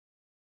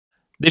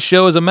This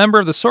show is a member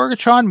of the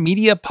Sorgatron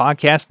Media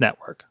Podcast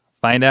Network.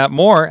 Find out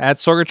more at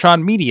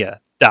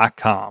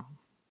sorgatronmedia.com.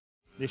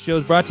 This show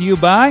is brought to you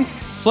by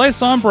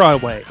Slice on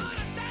Broadway.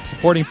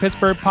 Supporting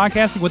Pittsburgh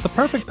podcasting with the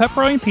perfect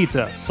pepperoni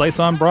pizza,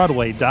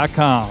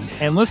 sliceonbroadway.com.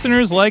 And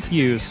listeners like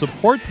you,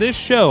 support this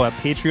show at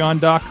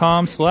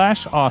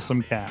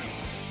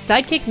patreon.com/awesomecast.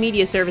 Sidekick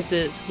Media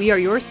Services. We are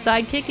your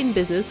sidekick in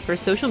business for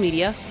social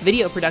media,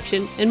 video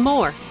production, and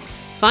more.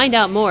 Find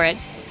out more at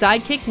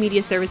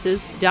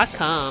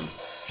sidekickmediaservices.com.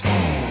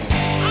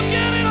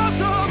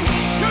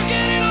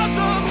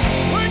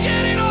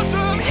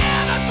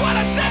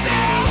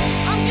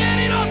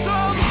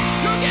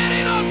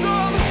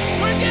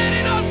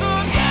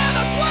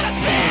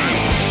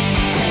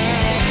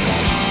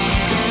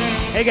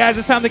 Hey guys,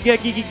 it's time to get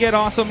geeky, get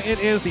awesome. It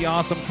is the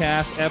Awesome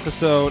Cast,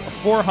 episode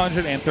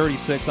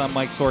 436. I'm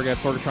Mike Sorg at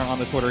Sorgatron on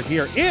the Twitter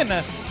here in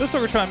the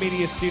Sorgatron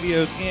Media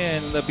Studios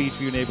in the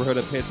Beachview neighborhood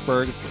of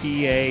Pittsburgh,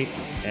 PA.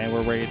 And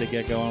we're ready to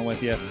get going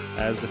with you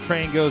as the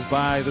train goes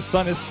by. The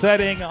sun is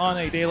setting on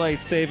a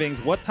daylight savings.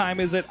 What time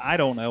is it? I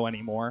don't know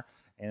anymore.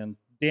 And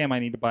damn, I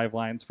need to buy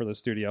blinds for the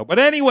studio. But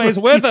anyways,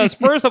 with us,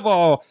 first of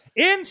all,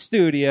 in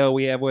studio,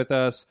 we have with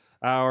us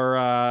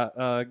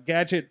our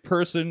gadget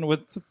person with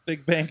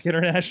Big Bank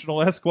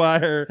International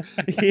Esquire.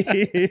 He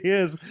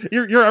is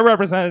you're a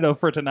representative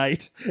for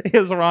tonight.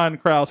 Is Ron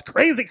Kraus,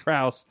 Crazy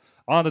Kraus,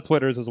 on the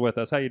Twitters is with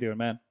us. How you doing,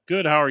 man?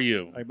 Good. How are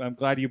you? I'm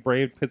glad you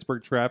braved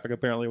Pittsburgh traffic.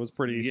 Apparently, it was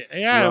pretty.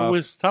 Yeah, rough. It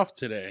was tough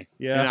today.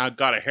 Yeah, and I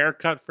got a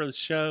haircut for the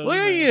show. Look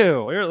at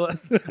you!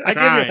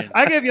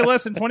 I gave you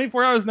less than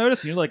 24 hours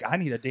notice, and you're like, I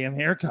need a damn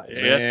haircut.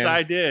 Yes,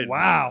 I did.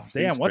 Wow,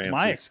 damn! He's What's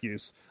fancy. my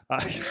excuse?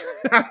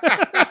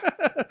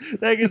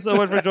 Thank you so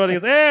much for joining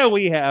us. And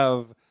we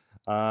have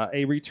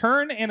a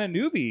return and a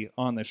newbie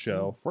on the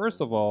show.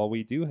 First of all,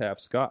 we do have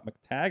Scott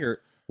McTaggart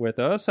with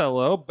us.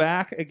 Hello,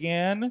 back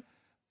again.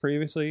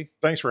 Previously,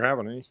 Thanks for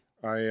having me.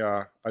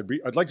 I'd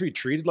like to be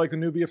treated like the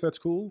newbie if that's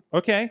cool.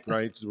 okay.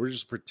 Right? We're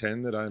just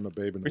pretend that I'm a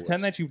babe in the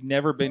Pretend woods. that you've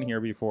never been here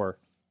before.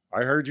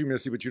 I heard you,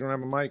 Missy, but you don't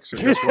have a mic, so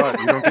guess what?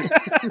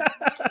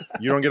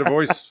 You don't get a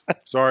voice.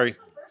 Sorry.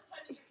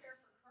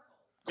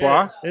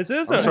 Qua? This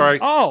is I'm sorry.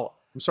 Oh,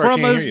 I'm sorry, I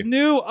from can't a hear you.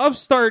 new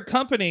upstart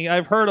company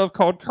I've heard of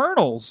called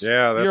Kernels.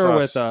 Yeah, that's You're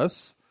us. with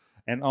us.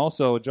 And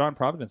also, John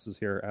Providence is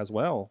here as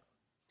well.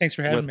 Thanks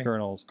for having with me.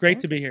 Kernels. Great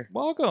to be here.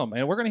 Welcome.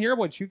 And we're going to hear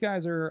what you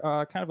guys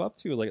are kind of up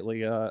to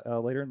lately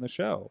later in the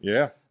show.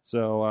 Yeah.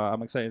 So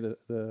I'm excited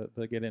to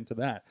get into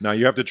that. Now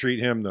you have to treat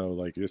him though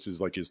like this is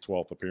like his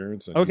 12th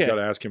appearance, and Okay. you got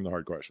to ask him the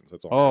hard questions.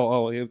 That's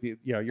all. Yeah.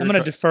 You're I'm going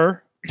to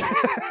defer. Can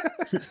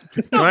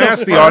I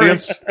ask the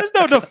audience? There's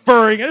no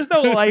deferring. There's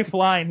no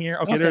lifeline here.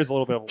 Okay, there's a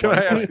little bit of a Can I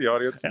lifeline. ask the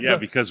audience? Yeah,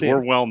 because Damn.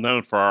 we're well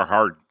known for our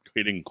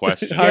hard-hitting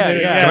questions. Hard Yeah, to-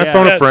 yeah. Can I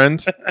phone a yes.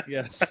 friend?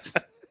 Yes.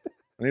 I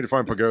need to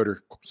find Pagoda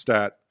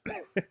stat.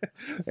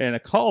 And a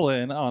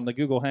call-in on the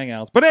Google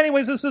Hangouts. But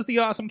anyways, this is the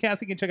Awesome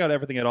Cast. You can check out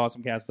everything at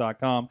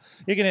awesomecast.com.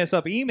 You can hit us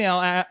up email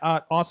at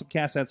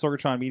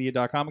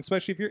awesomecast@sorgatronmedia.com,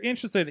 especially if you're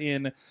interested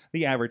in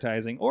the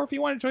advertising or if you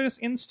want to join us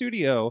in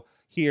studio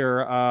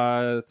here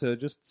to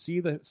just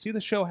see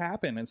the show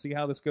happen and see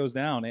how this goes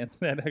down and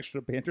that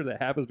extra banter that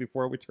happens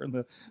before we turn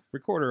the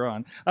recorder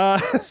on.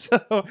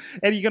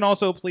 And you can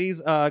also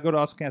please go to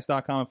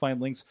awesomecast.com and find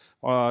links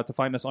to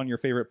find us on your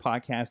favorite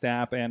podcast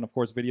app and of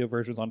course video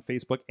versions on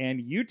Facebook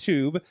and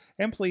YouTube.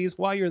 And please,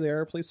 while you're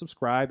there, please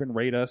subscribe and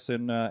rate us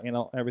and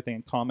everything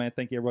and comment.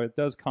 Thank you everybody that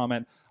does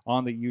comment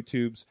on the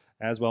YouTubes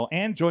as well.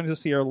 And join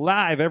us here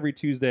live every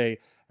Tuesday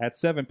at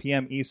 7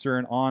 p.m.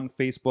 Eastern on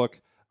Facebook.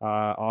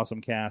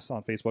 Awesome Cast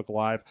on Facebook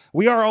Live.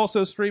 We are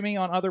also streaming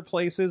on other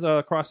places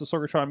across the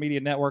Sorgatron Media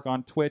Network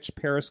on Twitch,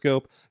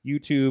 Periscope,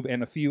 YouTube,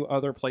 and a few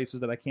other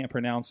places that I can't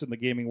pronounce in the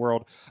gaming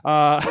world.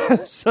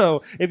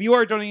 So if you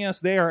are joining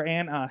us there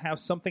and have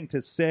something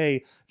to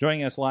say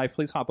joining us live,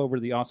 please hop over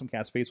to the Awesome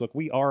Cast Facebook.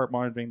 We are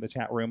monitoring the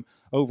chat room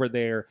over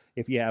there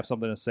if you have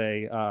something to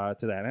say to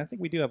that. And I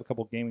think we do have a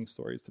couple gaming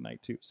stories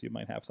tonight too, so you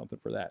might have something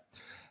for that.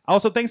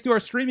 Also, thanks to our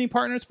streaming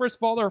partners. First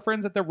of all, our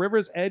friends at the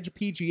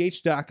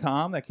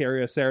riversedgepgh.com that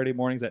carry us Saturday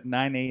mornings at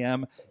 9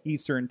 a.m.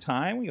 Eastern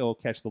Time. You'll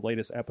catch the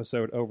latest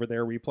episode over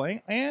there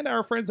replaying. And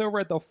our friends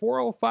over at the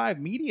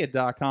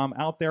 405media.com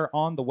out there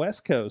on the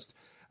West Coast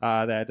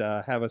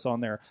that have us on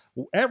there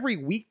every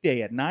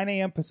weekday at 9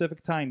 a.m.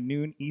 Pacific Time,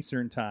 noon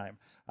Eastern Time.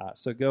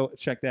 So go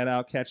check that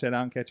out, catch that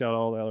out, and catch out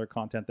all the other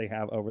content they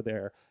have over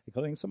there,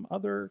 including some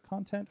other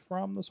content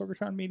from the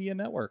Sorgatron Media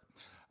Network.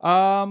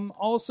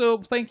 Also,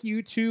 thank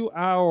you to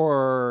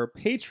our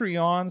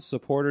Patreon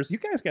supporters. You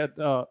guys got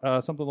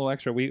something a little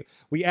extra. We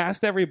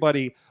asked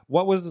everybody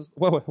what was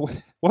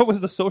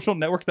the social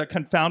network that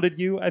confounded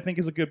you. I think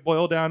is a good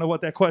boil down to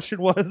what that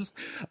question was.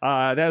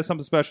 That is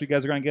something special you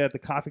guys are going to get at the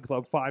Coffee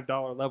Club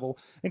 $5 level,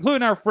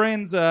 including our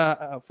friends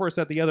first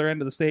at the other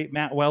end of the state,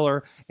 Matt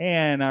Weller,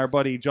 and our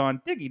buddy John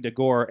Diggy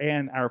DeGore,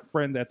 and our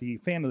friends at the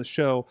fan of the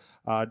show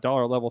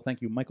dollar level.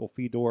 Thank you, Michael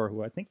Fedor,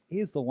 who I think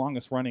is the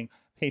longest running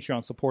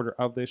Patreon supporter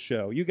of this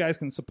show. You guys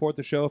can support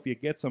the show if you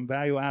get some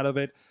value out of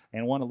it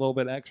and want a little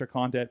bit of extra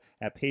content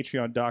at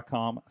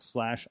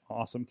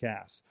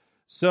patreon.com/awesomecast.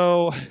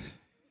 So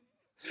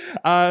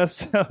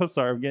So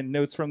sorry, I'm getting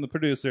notes from the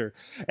producer.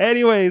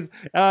 Anyways,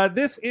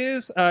 this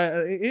is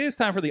it is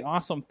time for the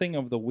awesome thing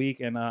of the week.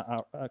 And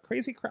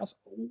Crazy Kraus,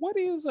 what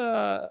is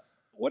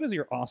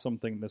your awesome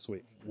thing this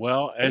week?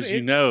 Well, as It-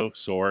 you know,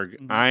 Sorg,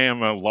 Mhm. I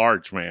am a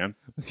large man.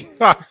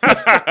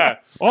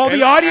 All the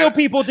And audio I-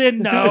 people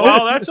didn't know.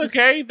 Well, that's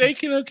okay. They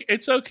can.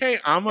 It's okay.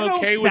 I'm You don't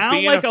okay with sound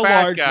being like a a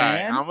fat large guy.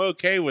 man. I'm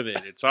okay with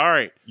it. It's all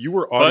right. You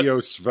were audio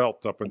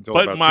svelte up until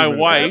But about my 2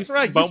 minutes wife, ago. That's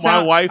right. You but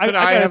sound- my wife and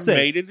I I, gotta have say,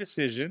 made a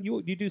decision.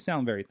 you do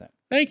sound very thin.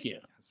 Thank you.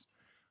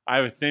 I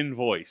have a thin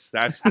voice.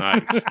 That's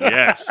nice.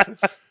 Yes.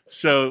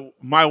 So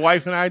my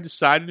wife and I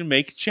decided to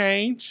make a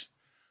change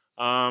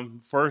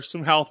for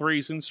some health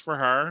reasons for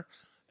her.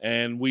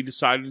 And we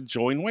decided to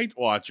join Weight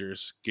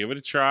Watchers. Give it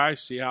a try.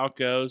 See how it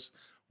goes.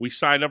 We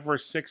signed up for a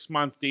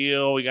 6-month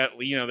deal. We got,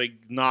 they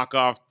knock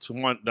off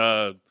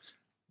the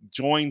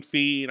join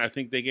fee. And I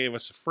think they gave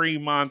us a free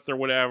month or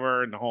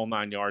whatever and the whole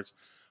 9 yards.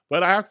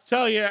 But I have to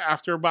tell you,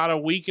 after about a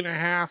week and a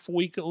half, a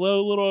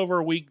little over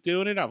a week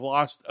doing it, I've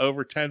lost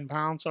over 10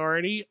 pounds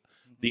already.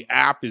 The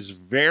app is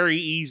very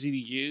easy to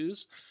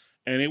use,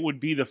 and it would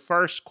be the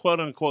first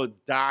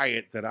quote-unquote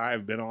diet that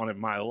I've been on in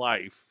my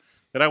life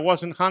that I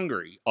wasn't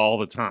hungry all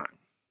the time.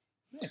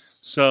 Nice.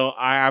 So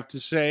I have to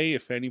say,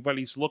 if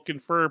anybody's looking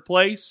for a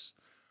place,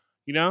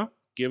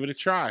 give it a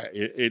try.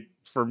 It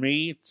for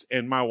me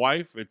and my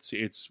wife,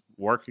 it's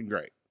working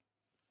great.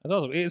 That's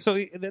awesome.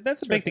 So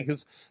that's a big thing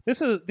because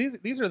these are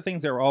the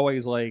things that are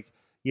always like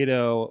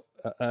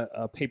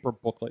a paper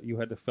booklet you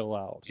had to fill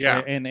out. Yeah.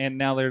 And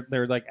now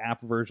they're like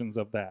app versions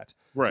of that.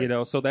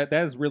 Right. So that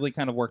has really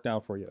kind of worked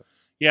out for you.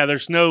 Yeah,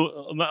 there's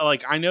no,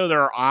 I know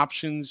there are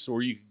options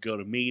where you can go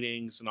to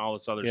meetings and all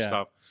this other Yeah.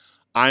 stuff.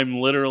 I'm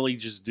literally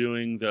just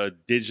doing the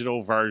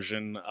digital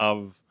version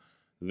of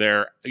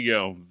their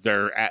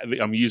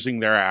I'm using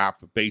their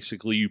app.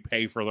 Basically, you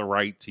pay for the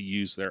right to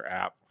use their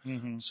app.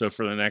 Mm-hmm. So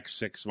for the next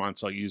 6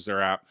 months, I'll use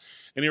their app.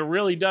 And it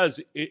really does.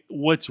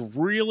 What's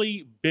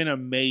really been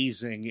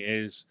amazing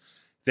is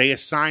they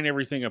assign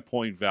everything a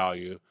point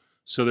value.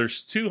 So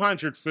there's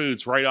 200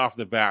 foods right off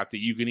the bat that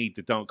you can eat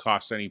that don't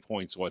cost any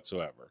points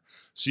whatsoever.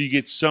 So you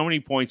get so many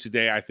points a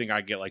day. I think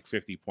I get like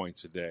 50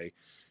 points a day.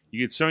 You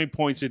get so many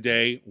points a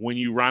day. When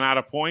you run out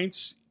of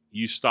points,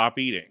 you stop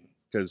eating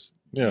because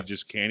you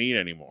just can't eat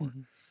anymore.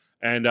 Mm-hmm.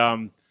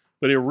 And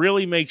but it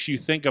really makes you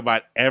think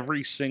about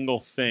every single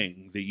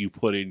thing that you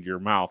put in your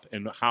mouth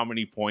and how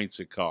many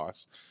points it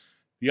costs.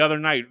 The other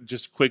night,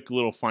 just a quick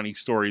little funny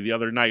story. The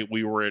other night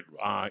we were at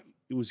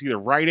it was either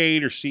Rite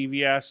Aid or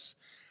CVS,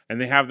 and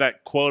they have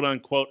that quote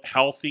unquote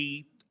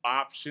healthy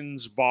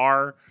options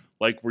bar,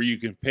 like where you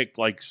can pick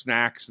like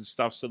snacks and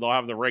stuff. So they'll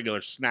have the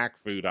regular snack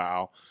food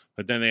aisle,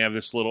 but then they have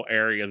this little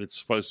area that's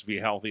supposed to be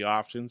healthy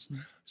options.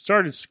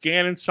 Started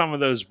scanning some of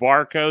those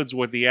barcodes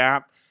with the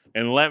app,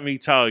 and let me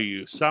tell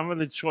you, some of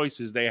the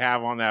choices they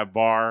have on that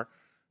bar,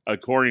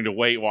 according to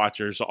Weight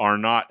Watchers, are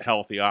not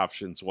healthy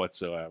options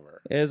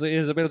whatsoever. Is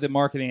a bit of the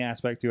marketing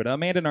aspect to it.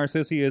 Amanda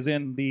Narcissi is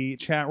in the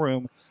chat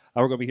room.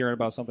 We're going to be hearing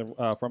about something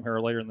from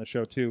her later in the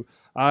show, too.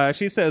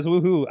 She says,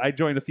 woohoo, I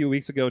joined a few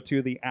weeks ago,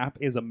 too. The app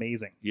is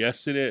amazing.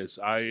 Yes, it is.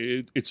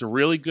 It's a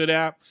really good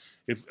app.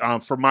 If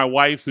for my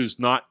wife, who's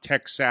not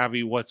tech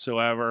savvy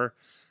whatsoever,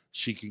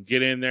 she can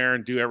get in there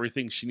and do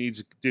everything she needs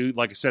to do.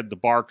 Like I said, the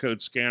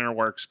barcode scanner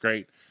works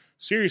great.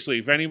 Seriously,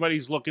 if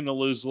anybody's looking to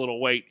lose a little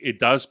weight, it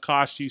does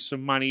cost you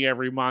some money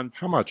every month.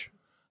 How much?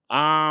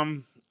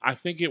 I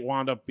think it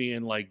wound up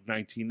being like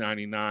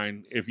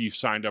 $19.99 if you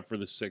signed up for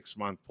the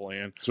 6-month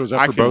plan. So is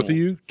that for both of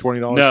you?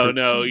 $20?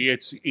 No,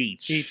 it's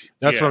each.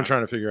 That's Yeah. what I'm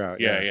trying to figure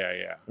out.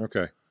 Yeah.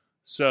 Okay.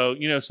 So,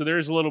 so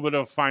there's a little bit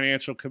of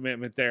financial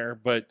commitment there,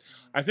 but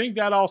I think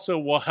that also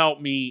will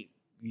help me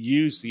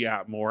use the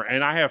app more.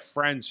 And I have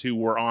friends who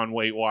were on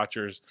Weight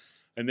Watchers,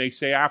 and they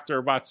say after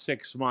about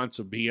 6 months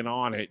of being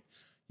on it,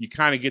 you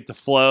kind of get the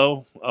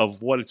flow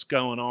of what it's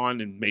going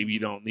on, and maybe you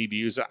don't need to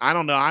use it. I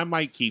don't know. I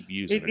might keep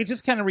using it. It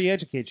just kind of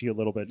re-educates you a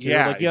little bit, too.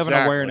 Yeah, like you have an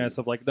exactly. awareness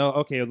of like, no,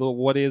 okay,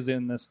 what is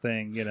in this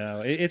thing?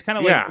 It's kind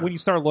of like when you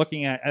start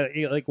looking at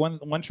like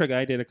one trick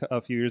I did a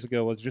few years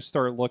ago was just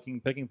start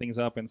picking things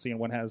up and seeing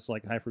what has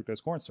like high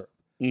fructose corn syrup,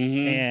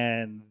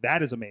 and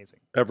that is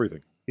amazing.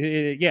 Everything.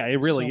 It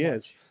really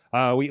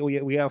So is.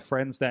 We have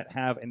friends that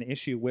have an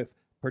issue with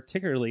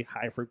particularly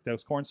high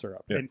fructose corn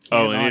syrup and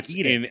cannot and it's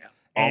eat in it.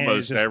 almost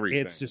it's just, everything.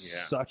 It's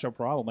just such a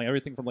problem. Like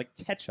everything from like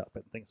ketchup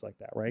and things like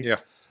that, right? Yeah.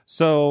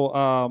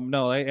 So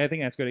no, I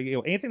think that's good.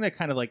 Anything that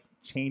kind of like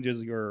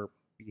changes your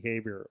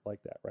behavior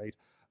like that, right?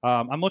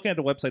 I'm looking at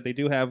the website. They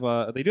do have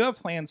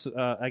plans.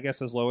 I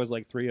guess as low as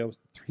like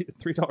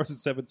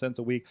 $3.07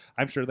 a week.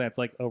 I'm sure that's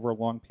like over a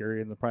long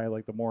period, and probably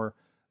like the more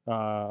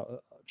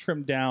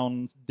trimmed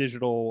down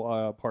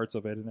digital parts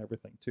of it and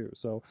everything too.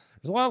 So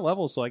there's a lot of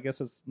levels. So I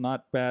guess it's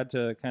not bad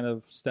to kind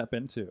of step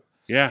into.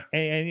 Yeah.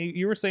 And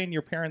you were saying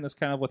you're pairing this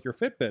kind of with your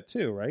Fitbit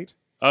too, right?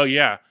 Oh,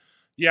 yeah.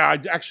 Yeah, I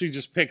actually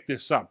just picked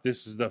this up.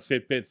 This is the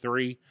Fitbit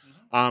 3.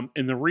 And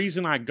the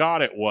reason I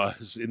got it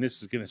was, and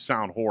this is going to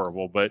sound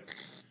horrible, but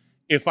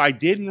if I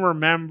didn't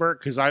remember,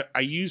 because I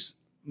use,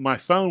 my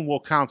phone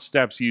will count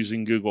steps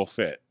using Google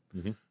Fit.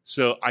 Mhm.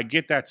 So I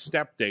get that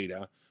step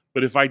data.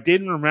 But if I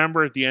didn't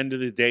remember at the end of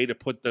the day to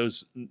put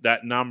that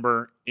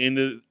number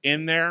in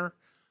there,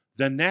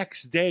 the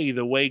next day,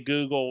 the way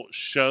Google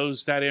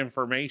shows that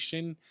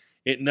information,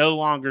 it no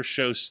longer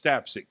shows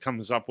steps. It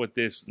comes up with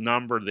this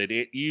number that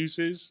it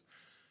uses.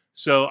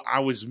 So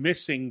I was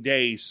missing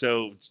days.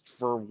 So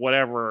for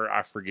whatever,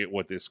 I forget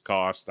what this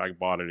cost. I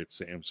bought it at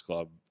Sam's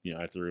Club.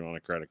 I threw it on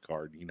a credit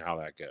card. You know how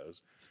that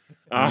goes.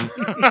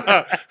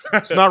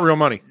 It's not real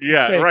money.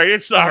 Yeah, Fake. right.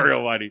 It's not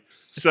real money.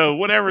 So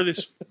whatever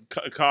this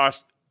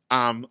cost,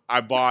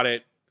 I bought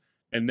it,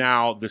 and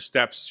now the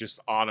steps just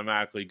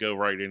automatically go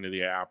right into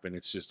the app, and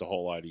it's just a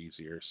whole lot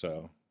easier.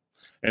 So,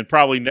 and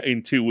probably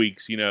in 2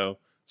 weeks,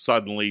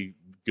 suddenly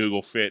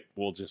Google Fit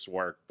will just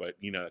work, but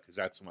because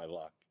that's my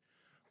luck.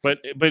 But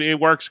it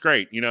works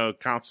great.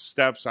 Counts the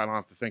steps. I don't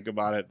have to think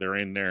about it. They're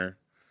in there.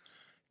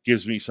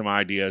 Gives me some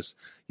ideas.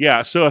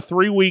 Yeah. So the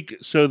 3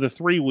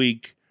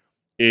 week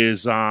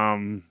is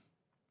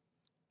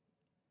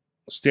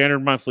standard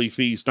monthly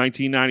fees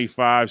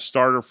 $19.95,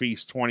 starter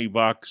fees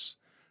 $20.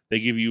 They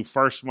give you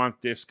first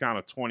month discount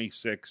of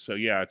 $26. So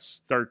yeah,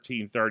 it's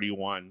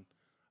 $13.31,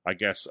 I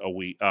guess,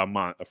 a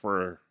month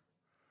for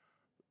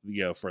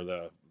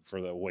the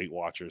Weight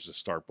Watchers to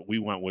start. But we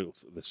went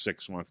with the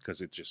 6 month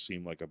because it just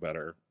seemed like a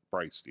better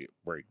price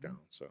breakdown.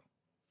 So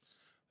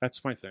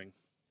that's my thing.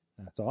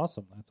 That's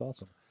awesome.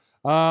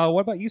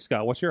 What about you,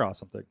 Scott? What's your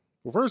awesome thing?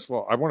 Well, first of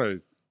all, I want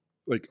to,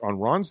 on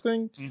Ron's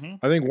thing, Mm-hmm.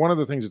 I think one of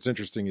the things that's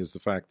interesting is the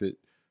fact that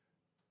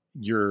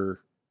you're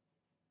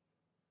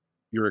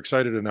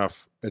excited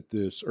enough at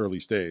this early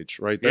stage,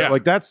 right? Yeah.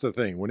 That's the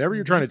thing. Whenever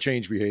you're trying to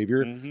change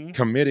behavior, Mm-hmm.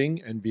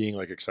 committing and being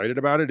excited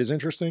about it is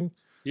interesting.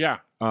 Yeah.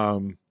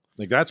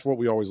 That's what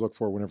we always look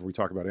for whenever we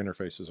talk about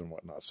interfaces and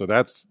whatnot. So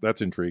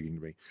that's intriguing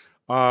to me.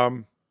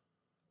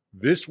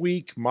 This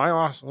week, my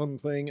awesome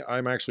thing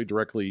I'm actually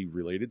directly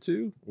related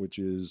to, which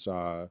is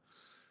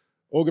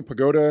Olga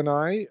Pagoda and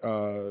I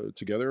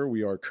together.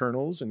 We are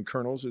Kernels, and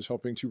Kernels is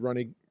helping to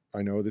run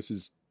I know this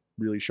is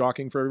really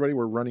shocking for everybody.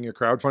 We're running a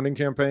crowdfunding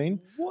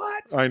campaign.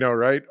 What? I know,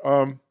 right?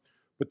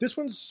 But this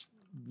one's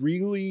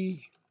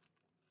really,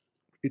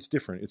 it's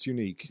different. It's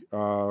unique.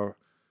 The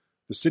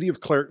city of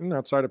Clairton,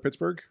 outside of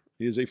Pittsburgh,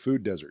 is a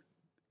food desert.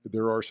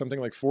 There are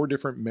something like 4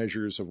 different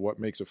measures of what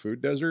makes a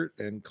food desert,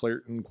 and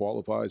Clairton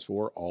qualifies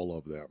for all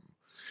of them.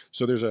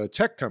 So there's a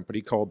tech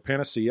company called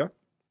Panacea,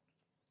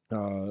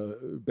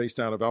 based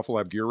out of Alpha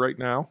Lab Gear right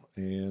now.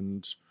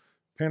 And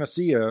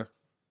Panacea,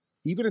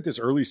 even at this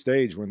early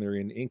stage when they're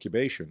in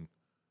incubation,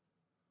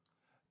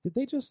 Did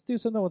they just do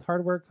something with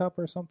Hardware Cup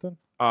or something?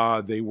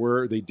 they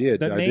did.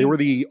 That They name? were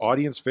the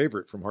audience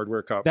favorite from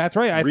Hardware Cup. That's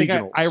right. I think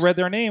Regionals. I read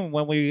their name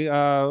when we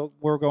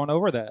were going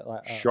over that.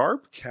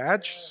 Sharp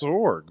Catch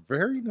Sorg.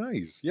 Very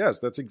nice. Yes,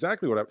 that's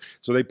exactly what happened.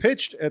 So they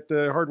pitched at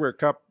the Hardware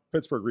Cup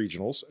Pittsburgh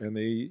Regionals, and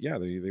they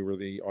were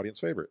the audience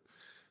favorite.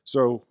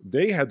 So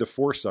they had the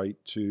foresight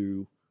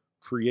to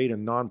create a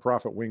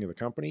nonprofit wing of the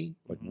company,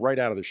 right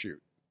out of the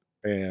chute.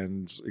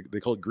 And they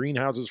call it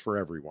Greenhouses for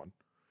Everyone.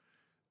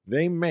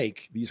 They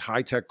make these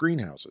high-tech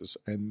greenhouses,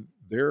 and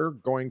they're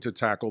going to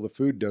tackle the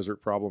food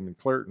desert problem in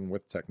Clairton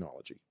with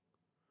technology.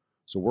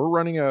 So we're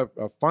running a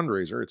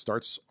fundraiser. It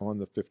starts on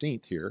the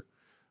 15th here.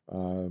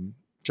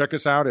 Check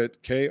us out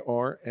at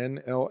krnls.co,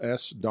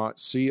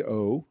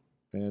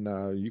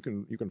 and you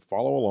can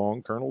follow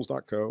along,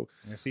 kernels.co.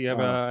 I see you have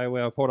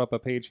I pulled up a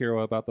page here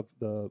about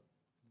the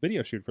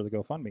video shoot for the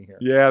GoFundMe here.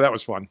 Yeah, that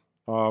was fun.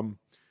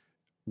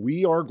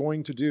 We are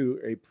going to do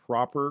a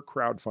proper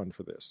crowdfund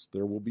for this.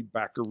 There will be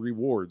backer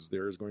rewards.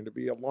 There is going to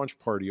be a launch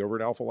party over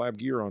at Alpha Lab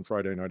Gear on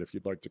Friday night if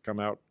you'd like to come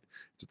out.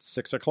 It's at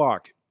 6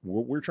 o'clock.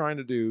 What we're trying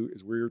to do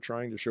is we're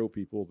trying to show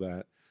people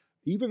that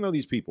even though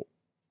these people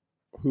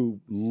who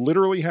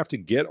literally have to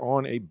get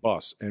on a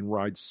bus and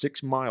ride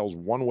 6 miles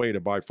one way to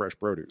buy fresh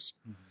produce,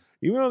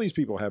 even though these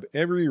people have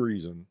every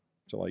reason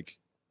to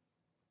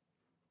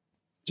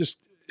just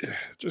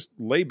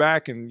lay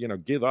back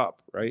and give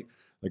up, right?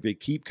 They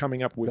keep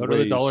coming up with Go ways.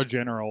 to the Dollar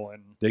General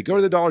and They go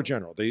to the Dollar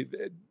General. There's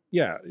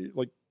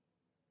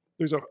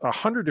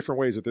 100 different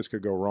ways that this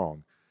could go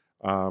wrong.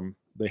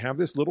 They have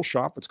this little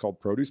shop. It's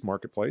called Produce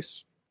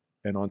Marketplace.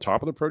 And on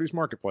top of the Produce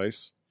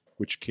Marketplace,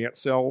 which can't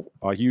sell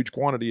a huge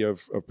quantity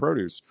of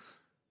produce,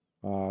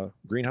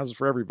 Greenhouses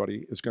for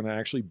Everybody is going to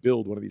actually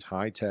build one of these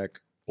high-tech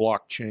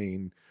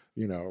blockchain,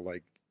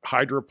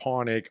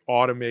 hydroponic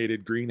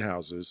automated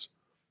greenhouses.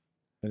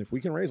 And if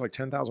we can raise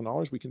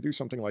 $10,000, we can do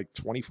something like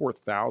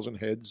 24,000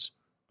 heads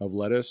of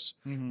lettuce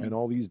and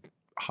all these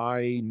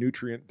high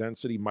nutrient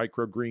density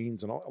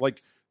microgreens and all.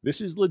 This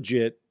is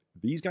legit.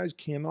 These guys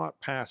cannot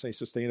pass a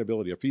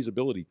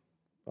feasibility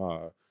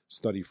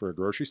study for a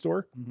grocery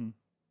store.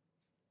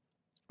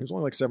 There's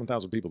only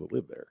 7,000 people that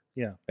live there.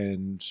 Yeah.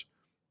 And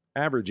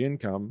average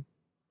income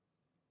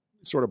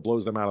sort of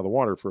blows them out of the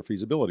water for a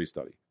feasibility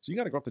study. So you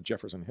got to go up to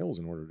Jefferson Hills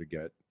in order to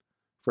get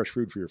fresh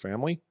food for your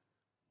family.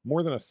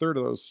 More than a third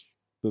of those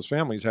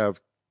families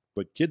have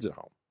kids at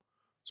home.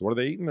 So what are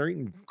they eating? They're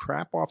eating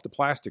crap off the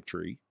plastic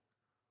tree,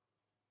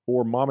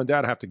 or mom and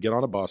dad have to get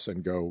on a bus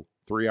and go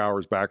 3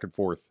 hours back and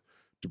forth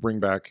to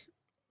bring back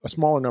a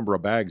smaller number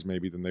of bags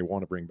maybe than they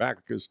want to bring back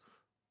because,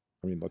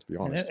 I mean, let's be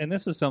honest. And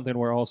this is something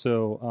where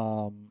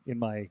also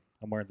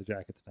I'm wearing the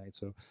jacket tonight,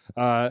 so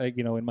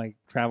in my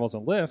travels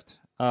and Lyft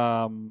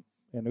and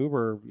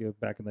Uber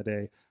back in the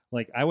day,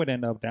 like I would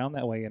end up down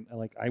that way, and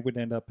like I would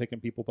end up picking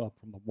people up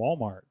from the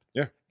Walmart.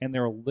 Yeah, and they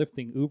were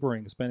lifting,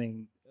 Ubering,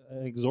 spending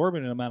an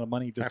exorbitant amount of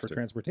money just for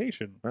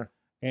transportation,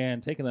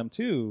 and taking them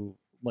to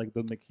like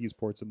the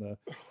McKeesports and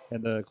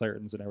the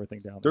Claretons and everything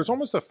down there. There's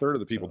almost a third of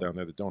the people down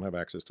there that don't have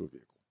access to a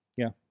vehicle.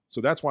 Yeah.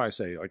 So that's why I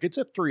say, like, it's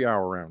a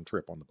 3-hour round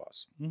trip on the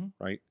bus,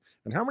 right?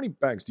 And how many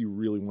bags do you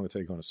really want to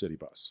take on a city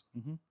bus?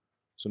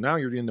 So now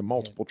you're into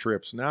multiple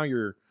trips. Now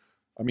you're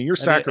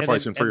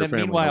sacrificing for your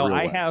family. Meanwhile,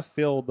 I have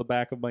filled the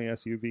back of my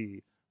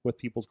SUV with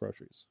people's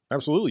groceries.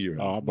 Absolutely, you have.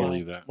 Oh, I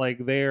believe that.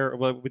 Like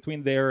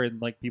between there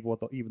and like people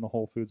at even the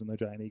Whole Foods and the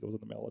Giant Eagles in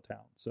the middle of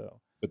town. So,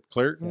 but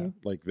Clairton,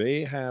 like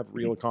they have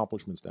real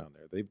accomplishments down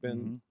there. They've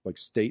been like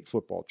state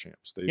football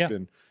champs. They've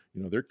been,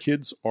 their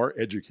kids are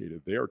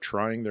educated. They are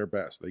trying their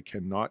best. They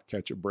cannot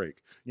catch a break.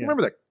 You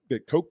remember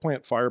that Coke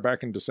plant fire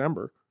back in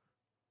December,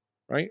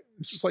 right?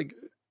 It's just like,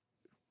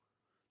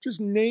 just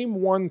name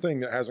one thing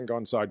that hasn't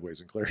gone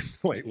sideways in Clairton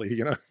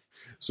lately,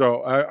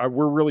 So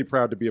we're really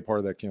proud to be a part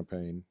of that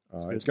campaign.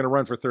 It's going to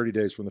run for 30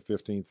 days from the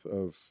 15th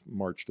of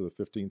March to the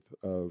 15th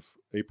of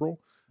April.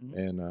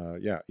 And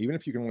even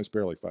if you can only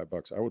spare like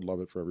 $5, I would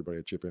love it for everybody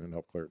to chip in and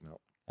help Clairton out.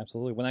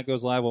 Absolutely. When that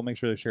goes live, we'll make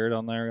sure to share it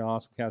on there,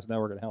 AwesomeCast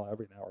Network, and hell,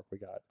 every network we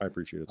got. I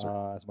appreciate it,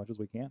 sir. As much as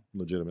we can.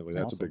 Legitimately,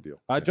 that's awesome. A big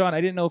deal. John,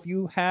 I didn't know if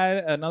you had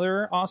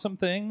another awesome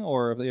thing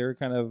or if they were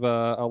kind of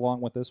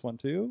along with this one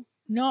too.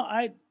 No,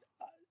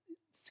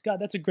 Scott,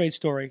 that's a great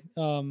story.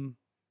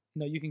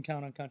 You can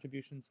count on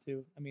contributions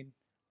too. I mean,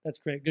 that's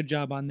great. Good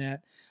job on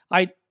that.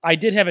 I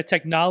did have a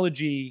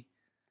technology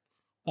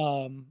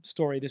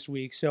story this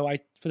week. So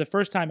for the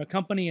first time, a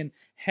company in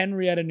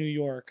Henrietta, New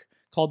York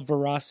called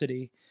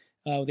Veracity,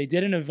 they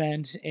did an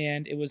event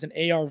and it was an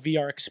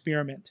AR/VR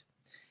experiment.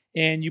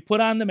 And you put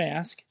on the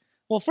mask.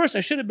 Well, first I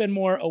should have been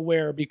more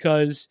aware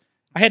because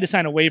I had to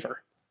sign a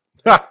waiver.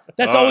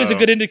 That's always a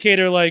good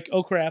indicator, like,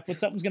 oh crap,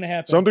 something's going to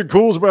happen. Something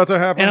cool's about to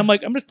happen. And I'm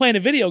like, I'm just playing a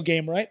video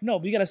game, right? No,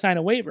 but you got to sign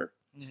a waiver.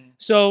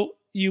 So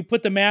you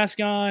put the mask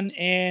on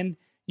and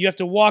you have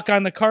to walk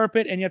on the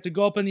carpet and you have to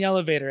go up in the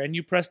elevator and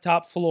you press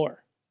top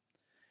floor.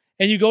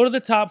 And you go to the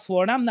top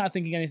floor, and I'm not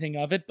thinking anything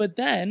of it, but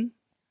then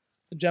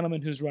the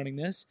gentleman who's running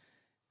this,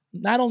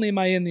 not only am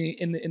I in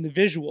the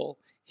visual,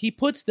 he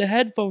puts the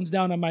headphones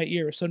down on my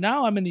ear. So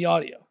now I'm in the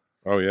audio.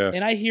 Oh, yeah.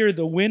 And I hear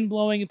the wind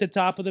blowing at the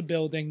top of the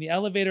building. The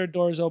elevator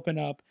doors open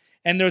up,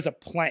 and there's a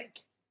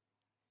plank.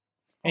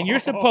 And you're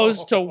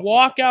supposed to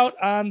walk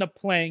out on the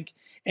plank,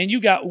 and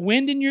you got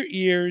wind in your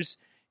ears.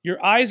 Your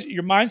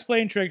mind's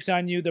playing tricks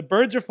on you. The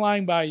birds are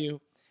flying by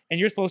you, and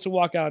you're supposed to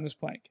walk out on this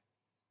plank.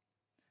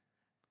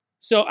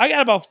 So I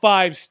got about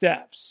 5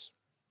 steps.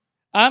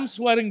 I'm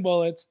sweating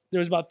bullets. There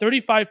was about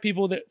 35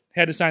 people that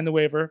had to sign the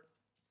waiver.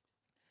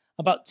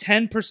 About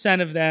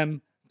 10% of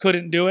them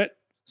couldn't do it.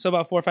 So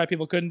about 4 or 5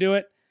 people couldn't do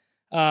it.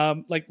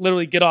 Like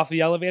literally get off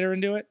the elevator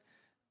and do it.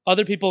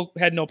 Other people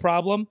had no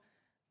problem.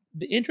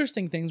 The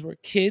interesting things were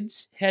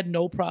kids had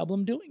no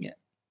problem doing it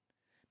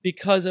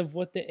because of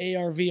what the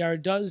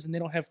AR/VR does, and they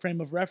don't have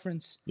frame of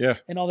reference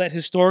and all that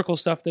historical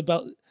stuff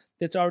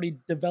that's already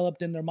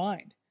developed in their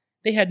mind.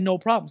 They had no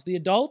problems. The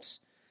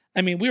adults,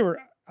 I mean,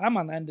 I'm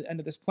on the end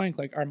of this plank,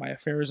 like, are my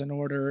affairs in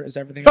order? Is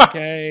everything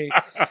okay?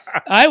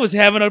 I was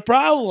having a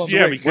problem.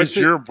 Yeah, because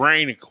your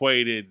brain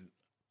equated,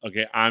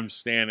 okay, I'm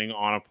standing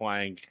on a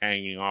plank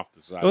hanging off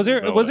the side. Was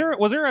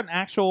there an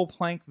actual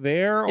plank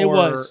there? It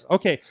was.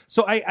 Okay,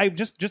 so I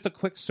just a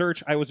quick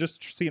search. I was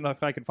just seeing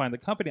if I could find the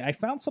company. I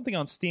found something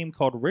on Steam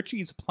called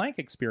Richie's Plank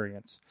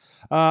Experience,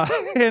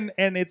 and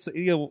it's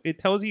it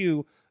tells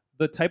you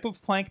the type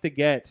of plank to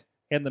get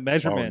and the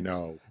measurements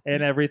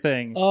and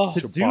everything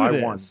to do buy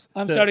this.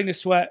 I'm starting to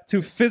sweat.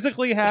 To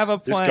physically have a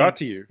plank. This got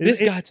to you.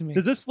 This got to me.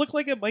 Does this look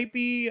like it might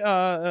be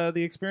the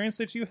experience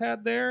that you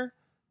had there?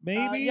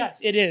 Maybe? Yes,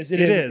 it is.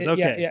 It is.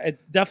 Okay. Yeah,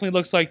 it definitely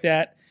looks like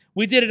that.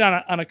 We did it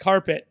on a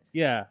carpet.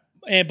 Yeah.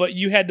 But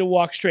you had to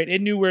walk straight.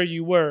 It knew where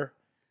you were.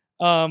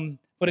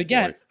 But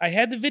again, I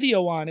had the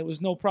video on. It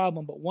was no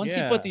problem. But once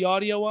he put the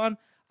audio on,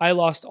 I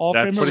lost all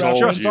frame of But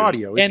reference. it's just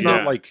audio. It's And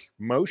not like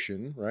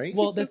motion, right?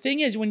 Well, the thing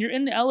is, when you're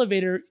in the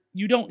elevator,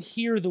 you don't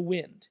hear the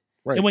wind.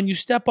 Right. And when you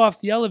step off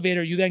the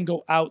elevator, you then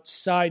go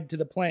outside to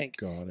the plank.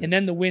 Got it. And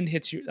then the wind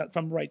hits you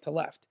from right to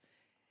left.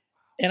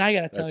 And I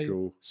got to tell That's you.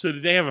 cool. So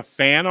did they have a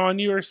fan on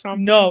you or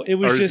something? No, it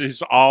was or just is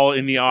this all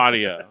in the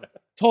audio?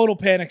 total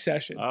panic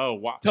session. Oh,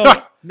 wow.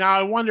 Total. Now,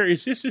 I wonder,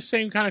 is this the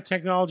same kind of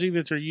technology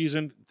that they're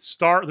using?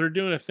 They're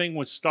doing a thing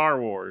with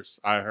Star Wars,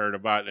 I heard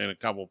about in a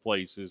couple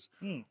places,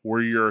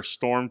 where you're a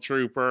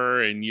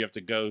stormtrooper and you have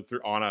to go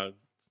through on a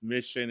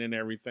mission and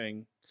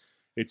everything.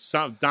 It's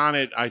some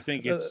Donnet. I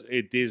think it's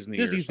Disney.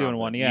 Disney's or doing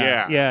one, something.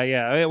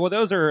 yeah. Well,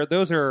 those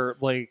are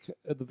like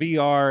the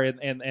VR,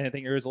 and I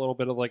think there is a little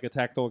bit of like a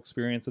tactile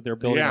experience that they're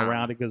building Yeah.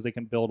 around it because they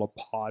can build a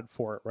pod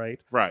for it, right?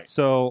 Right.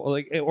 So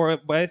like,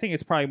 but I think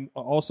it's probably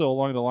also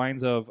along the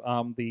lines of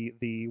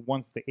the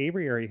ones the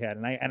Aviary had,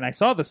 and I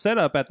saw the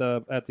setup at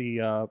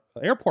the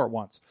airport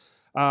once,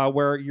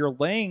 where you're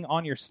laying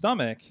on your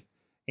stomach.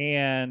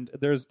 And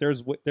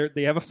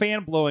they have a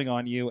fan blowing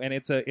on you, and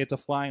it's a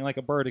flying like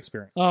a bird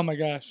experience. Oh my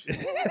gosh! No,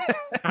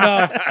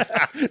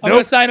 I'm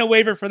gonna sign a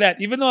waiver for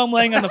that. Even though I'm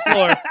laying on the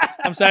floor,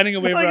 I'm signing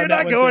a waiver Well, on you're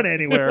that not one going too.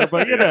 anywhere,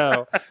 but but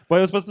it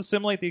was supposed to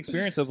simulate the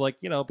experience of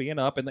like being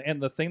up,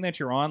 and the thing that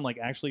you're on like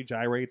actually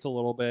gyrates a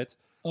little bit,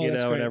 Oh,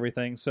 that's and great.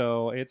 everything.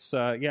 So it's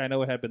I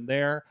know it had been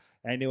there.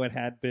 I knew it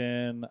had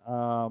been,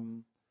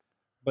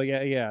 but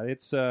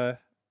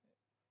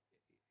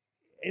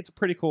it's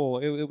pretty cool.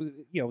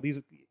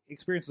 These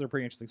experiences are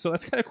pretty interesting. So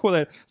that's kind of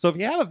cool. So if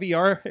you have a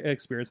VR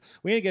experience,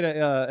 we need to get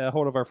a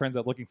hold of our friends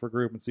at Looking for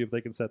Group and see if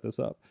they can set this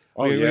up.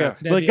 Oh, yeah.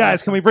 That'd Like, be guys,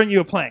 awesome. can we bring you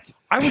a plank?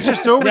 I was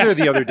just over there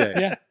the other day.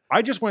 Yeah.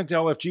 I just went to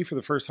LFG for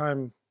the first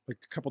time like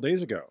a couple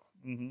days ago.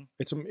 Mm-hmm.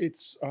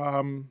 It's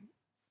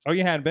Oh,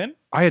 you hadn't been?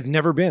 I had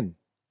never been.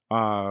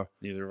 Neither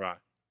have I.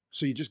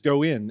 So you just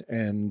go in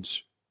and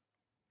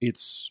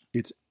it's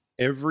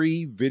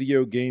every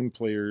video game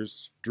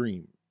player's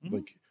dream. Mhm.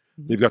 Like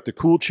they've got the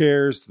cool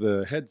chairs,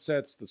 the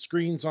headsets, the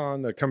screens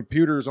on, the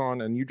computers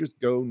on, and you just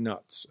go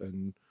nuts.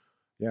 And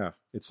yeah,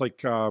 it's like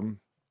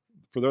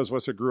for those of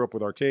us that grew up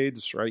with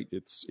arcades, right?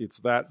 It's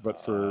that,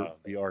 but for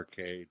the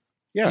arcade.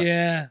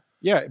 yeah,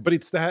 Yeah. but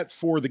it's that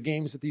for the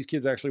games that these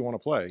kids actually want to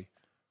play.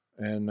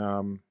 And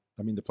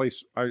I mean, the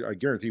place, I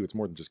guarantee you it's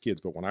more than just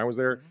kids, but when I was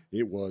there,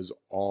 it was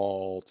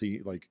all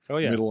Oh,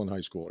 yeah. middle and high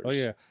schoolers. Oh,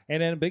 yeah.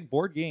 And then a big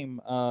board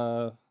game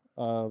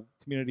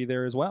community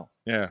there as well.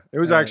 Yeah. It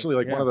was Right, actually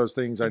like one yeah. of those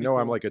things. I Pretty know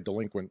I'm cool. like a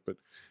delinquent, but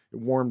it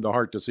warmed the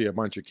heart to see a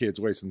bunch of kids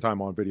wasting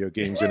time on video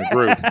games in a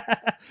group.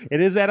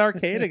 It is that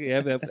arcade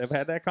again. I've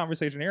had that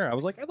conversation here. I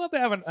was like, I'd love to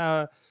have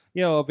a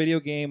video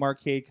game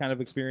arcade kind of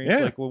experience,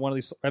 Yeah. like with one of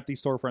these at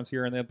these storefronts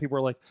here. And then people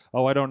were like,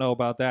 "Oh, I don't know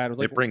about that." I was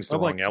like, It brings the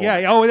I'm like, wrong Yeah,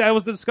 element. that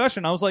was the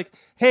discussion. I was like,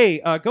 "Hey,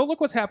 go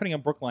look what's happening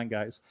in Brookline,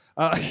 guys."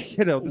 This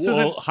Well,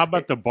 isn't. how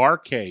about the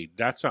barcade?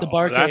 That's The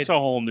barcade. That's a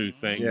whole new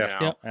thing Yeah. now.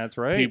 Yep. That's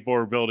right. People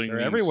are building They're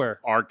these everywhere.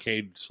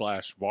 arcade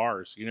 /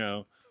 bars.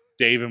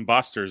 Dave and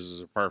Buster's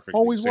is a perfect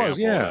Always was,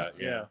 example of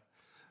yeah.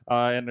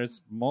 that. And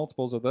there's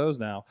multiples of those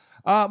now.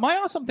 My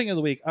awesome thing of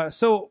the week.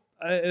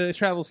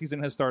 Travel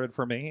season has started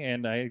for me,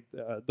 and I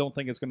don't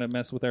think it's going to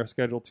mess with our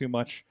schedule too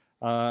much,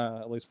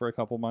 at least for a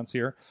couple months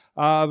here.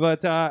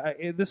 But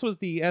this was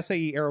the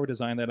SAE Aero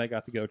Design that I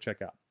got to go check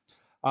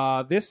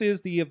out. This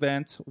is the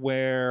event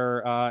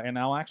where, and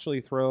I'll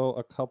actually throw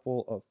a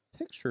couple of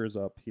pictures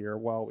up here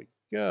while we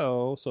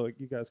go, so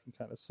you guys can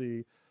kind of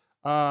see.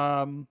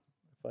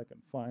 If I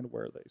can find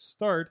where they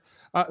start.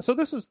 So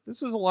this is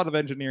a lot of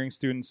engineering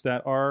students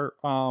that are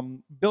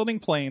building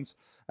planes.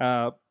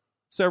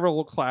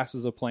 Several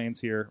classes of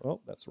planes here.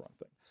 Oh, that's the wrong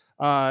thing.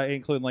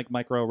 Including like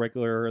micro,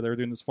 regular. They're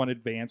doing this fun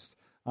advanced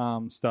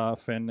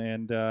stuff, and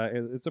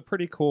it's a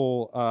pretty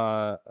cool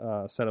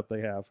setup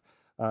they have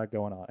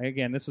going on.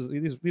 Again,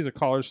 these are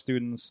college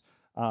students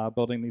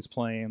building these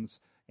planes,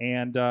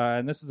 and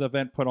this is an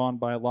event put on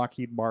by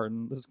Lockheed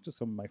Martin. This is just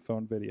some of my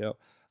phone video.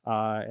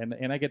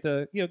 And I get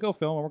to go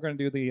film, and we're going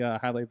to do the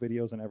highlight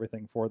videos and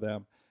everything for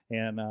them,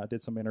 and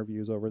did some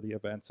interviews over the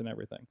events and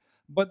everything.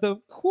 But the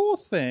cool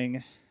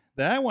thing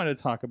that I wanted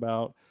to talk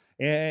about,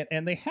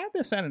 and they had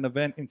this at an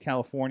event in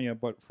California,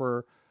 but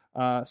for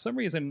some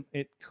reason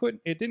it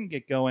didn't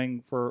get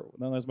going. That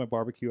was my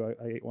barbecue I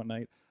ate one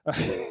night.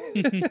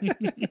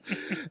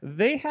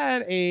 They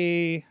had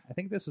I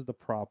think this is the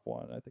prop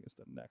one. I think it's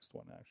the next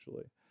one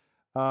actually.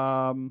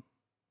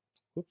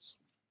 Whoops.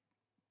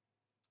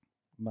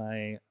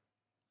 My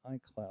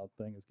iCloud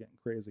thing is getting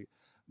crazy.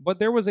 But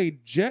there was a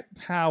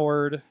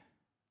jet-powered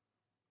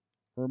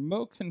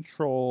remote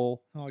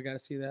control Oh, I gotta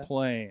see that.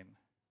 plane.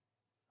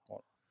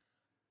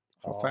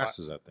 How fast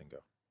does that thing go?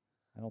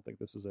 I don't think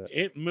this is it.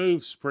 It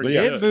moves pretty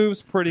Yeah. good. It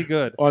moves pretty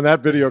good. On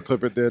that video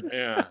clip, it did.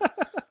 Yeah.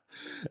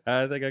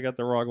 I think I got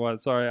the wrong one.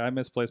 Sorry, I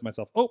misplaced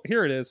myself. Oh,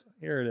 here it is.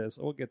 Here it is.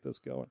 We'll get this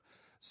going.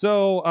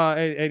 So,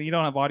 and you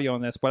don't have audio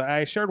on this, but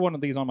I shared one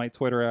of these on my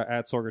Twitter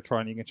at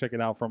Sorgatron. You can check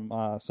it out from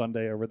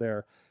Sunday over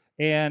there.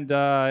 And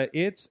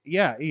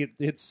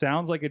it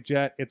sounds like a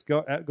jet. It's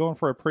going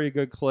for a pretty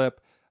good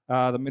clip.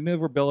 The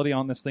maneuverability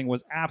on this thing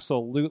was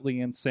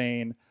absolutely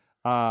insane.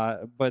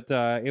 But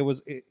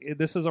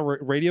this is a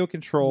radio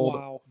controlled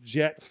Wow.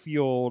 jet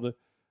fueled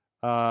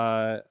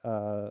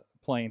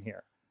plane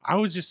here. I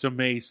was just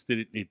amazed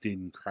that it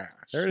didn't crash.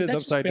 There it is, Did that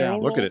just upside barrel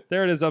down. Look at it.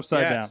 There it is,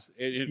 upside down. Yes,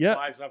 it Yep.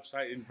 flies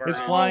upside It's inverted.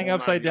 flying Oh,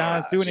 upside my down.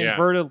 It's doing gosh. Yeah.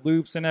 inverted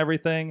loops and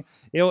everything.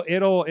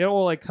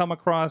 It'll like come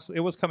across. It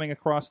was coming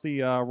across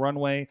the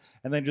runway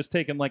and then just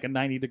taking like a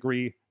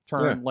 90-degree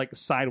turn, like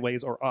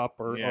sideways or up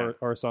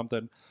or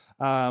something.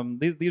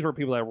 These were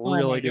people that my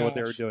really knew what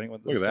they were gosh. doing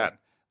with Look this at that. thing.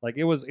 Like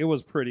it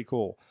was pretty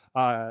cool.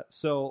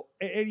 So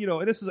you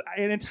know, this is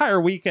an entire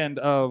weekend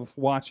of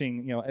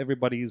watching, you know,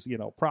 everybody's, you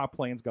know, prop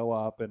planes go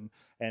up and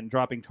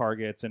dropping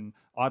targets and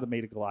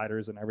automated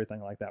gliders and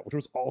everything like that, which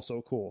was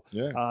also cool.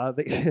 Yeah.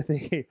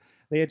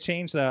 They had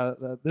changed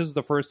this is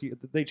the first year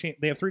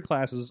they have 3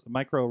 classes: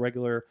 micro,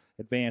 regular,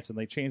 advanced, and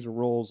they changed the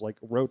rules like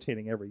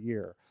rotating every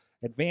year.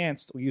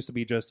 Advanced used to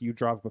be just you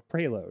drop a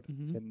payload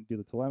and do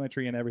the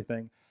telemetry and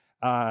everything.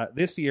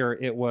 This year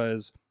it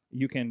was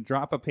you can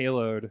drop a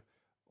payload,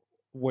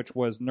 which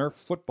was Nerf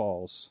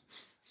footballs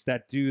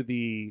that do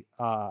the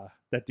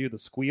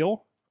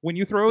squeal when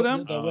you throw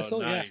them. The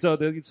whistle, nice.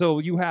 yeah. So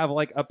you have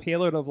like a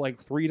payload of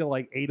like 3 to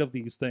like 8 of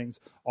these things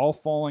all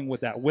falling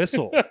with that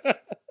whistle.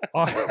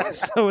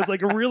 So it's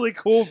like a really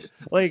cool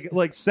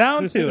like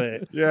sound to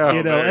it. Yeah.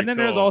 You know, very and then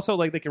there's cool. also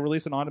like they can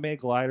release an automated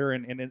glider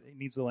and it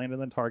needs to land on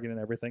the target and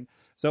everything.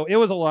 So it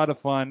was a lot of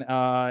fun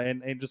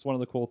and just one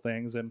of the cool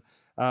things. And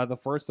the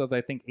first of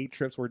I think 8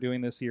 trips we're doing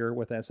this year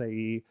with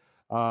SAE.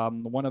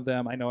 One of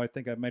them I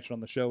think I mentioned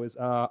on the show is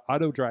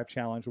Auto Drive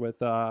Challenge with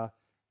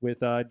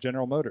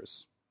General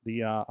Motors,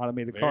 the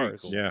automated Very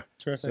cars. cool. Yeah.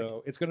 Terrific.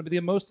 So it's going to be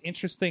the most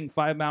interesting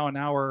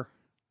 5-mile-an-hour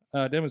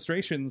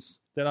demonstrations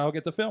that I'll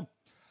get to film.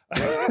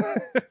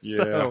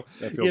 So,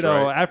 that feels you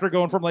know, right. after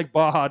going from like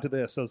Baja to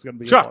this, so it's going to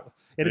be Sure.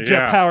 in a Yeah.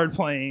 jet-powered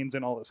planes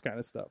and all this kind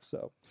of stuff.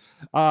 So,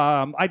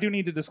 I do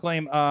need to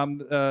disclaim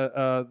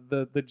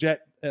the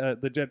jet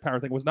power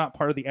thing was not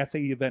part of the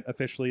SAE event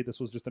officially. This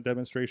was just a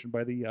demonstration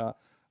by the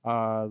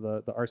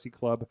RC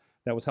Club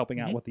that was helping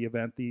out with the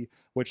event.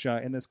 Which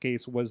in this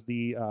case was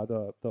the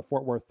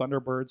Fort Worth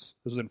Thunderbirds.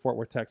 This was in Fort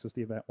Worth, Texas.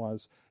 The event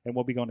was, and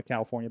we'll be going to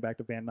California, back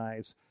to Van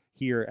Nuys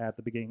here at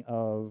the beginning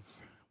of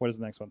what is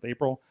the next month,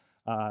 April,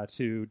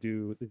 to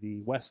do the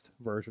West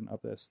version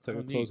of this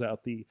to close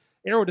out the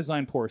aero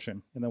design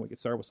portion, and then we get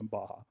started with some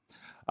Baja.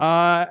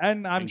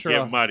 And I'm And sure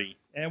get muddy.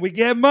 and we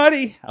get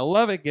muddy. I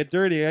love it. Get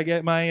dirty. I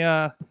get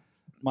my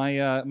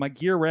my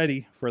gear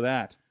ready for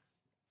that.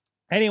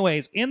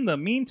 Anyways, in the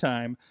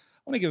meantime,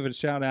 I want to give it a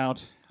shout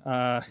out.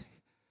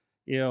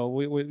 You know,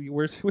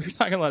 we're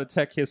talking a lot of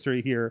tech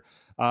history here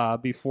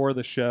before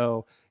the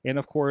show, and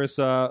of course,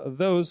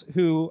 those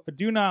who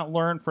do not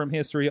learn from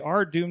history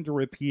are doomed to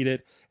repeat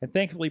it. And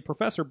thankfully,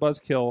 Professor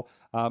Buzzkill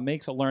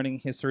makes a learning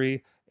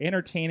history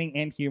entertaining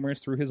and humorous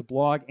through his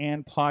blog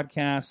and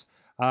podcast.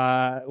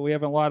 We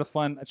have a lot of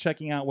fun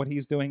checking out what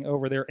he's doing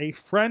over there. A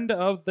friend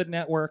of the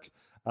network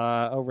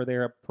over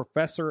there at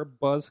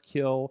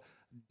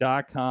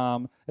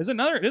ProfessorBuzzkill.com. Isn't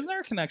there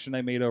a connection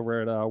I made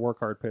over at Work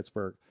Hard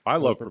Pittsburgh? I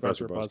love with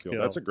Professor Buzzkill.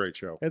 That's a great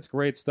show. It's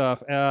great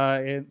stuff.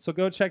 And so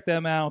go check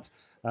them out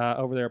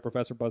over there at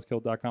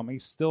ProfessorBuzzkill.com.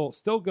 He's still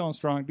going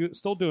strong,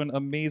 still doing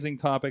amazing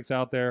topics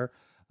out there,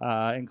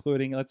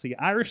 including, let's see,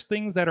 Irish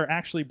things that are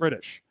actually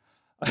British.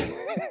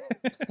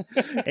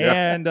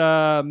 And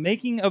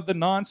Making of the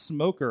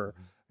Non-Smoker,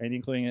 and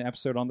including an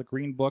episode on the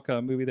Green Book,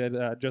 a movie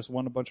that just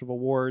won a bunch of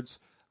awards,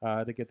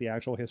 to get the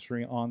actual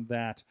history on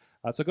that.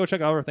 So go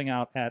check everything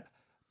out at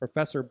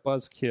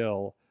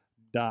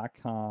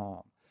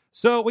ProfessorBuzzkill.com.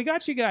 So we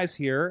got you guys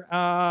here.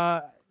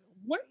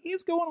 What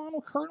is going on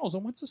with Kernels,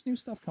 and what's this new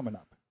stuff coming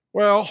up?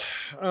 Well,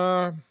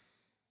 I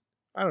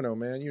don't know,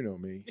 man. You know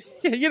me.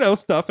 You know,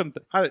 stuff and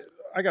I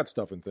got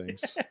stuff and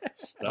things.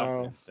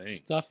 Stuff and things.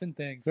 Stuff and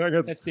things. I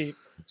got- That's deep.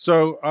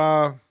 So,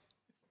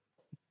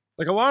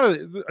 like a lot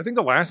of, I think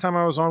the last time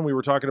I was on, we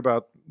were talking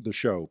about the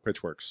show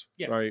Pitchworks,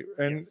 Yes. right?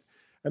 Yes.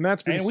 And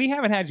that's been, And we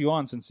haven't had you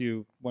on since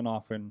you went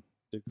off and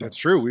did that's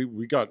true.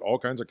 We got all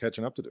kinds of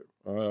catching up to do.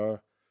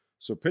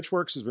 So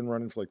Pitchworks has been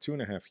running for like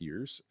 2.5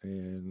 years,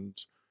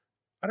 and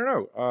I don't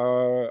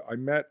know. I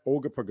met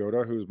Olga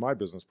Pagoda, who's my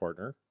business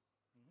partner,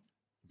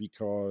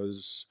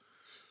 because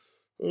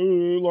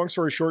long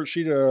story short,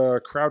 she did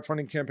a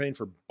crowdfunding campaign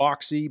for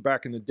Boxy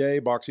back in the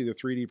day. Boxy, the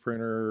 3D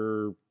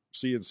printer,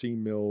 CNC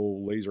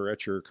mill, laser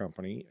etcher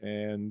company.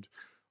 And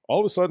all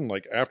of a sudden,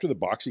 like after the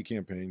Boxy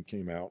campaign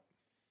came out,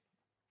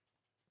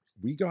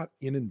 we got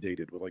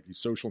inundated with like these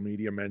social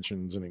media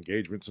mentions and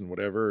engagements and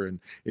whatever. And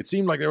it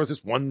seemed like there was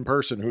this one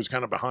person who was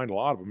kind of behind a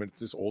lot of them. And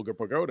it's this Olga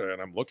Pagoda.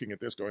 And I'm looking at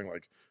this going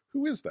like,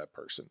 who is that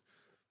person?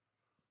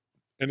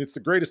 And it's the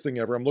greatest thing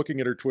ever. I'm looking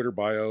at her Twitter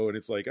bio, and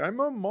it's like, I'm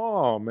a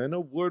mom and a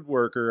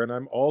woodworker, and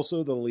I'm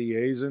also the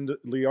liaison to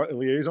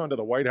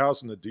the White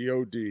House and the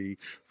DOD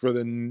for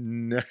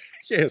the...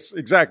 Yes,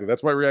 exactly.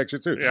 That's my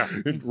reaction, too. Yeah.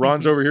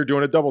 Ron's over here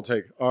doing a double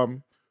take.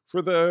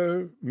 For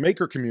the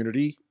maker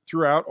community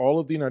throughout all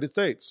of the United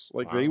States.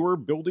 Like, they Wow. were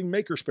building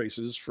maker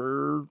spaces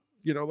for,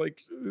 you know,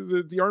 like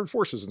the armed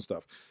forces and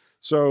stuff.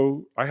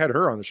 So I had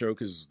her on the show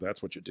because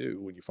that's what you do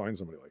when you find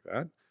somebody like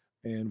that.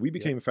 And we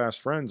became fast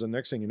friends. And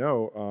next thing you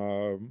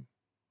know,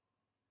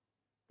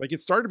 like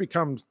it started to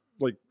become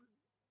like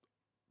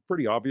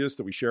pretty obvious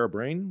that we share a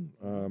brain.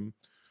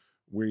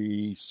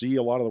 We see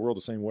a lot of the world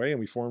the same way.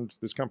 And we formed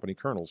this company,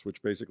 Kernels,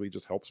 which basically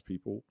just helps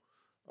people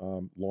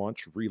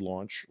launch,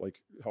 relaunch, like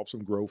helps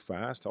them grow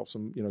fast, helps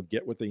them, you know,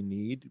 get what they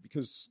need,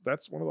 because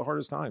that's one of the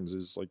hardest times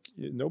is like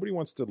nobody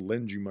wants to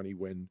lend you money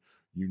when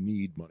you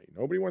need money.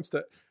 Nobody wants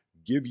to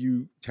give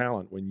you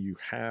talent when you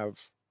have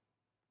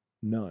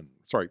None.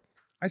 Sorry,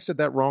 I said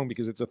that wrong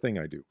because it's a thing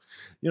I do.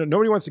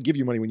 Nobody wants to give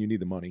you money when you need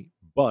the money,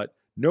 but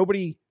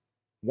nobody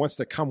wants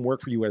to come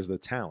work for you as the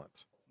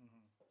talent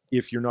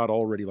if you're not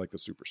already like the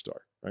superstar,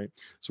 right?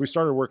 So we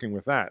started working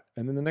with that.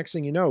 And then the next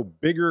thing you know,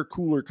 bigger,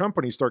 cooler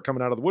companies start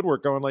coming out of the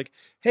woodwork going like,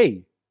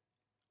 hey,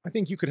 I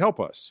think you could help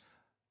us.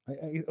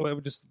 I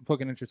would just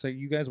poke an interest.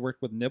 You guys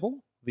worked with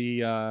Nibble,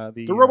 the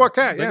robot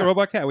cat, the yeah.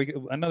 robot cat.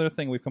 Another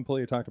thing we've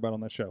completely talked about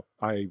on this show.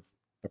 I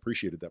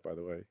appreciated that, by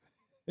the way.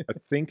 I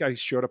think I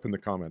showed up in the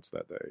comments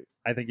that day.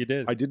 I think you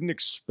did. I didn't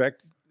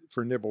expect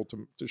for Nibble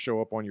to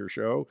show up on your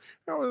show.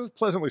 I was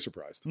pleasantly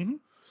surprised. Mm-hmm.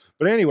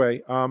 But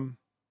anyway,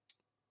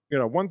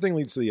 one thing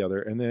leads to the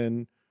other. And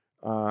then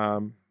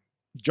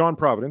John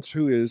Providence,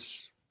 who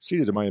is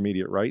seated to my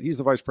immediate right, he's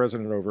the vice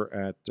president over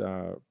at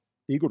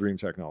Eagle Dream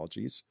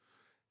Technologies.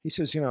 He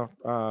says,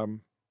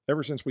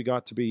 ever since we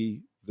got to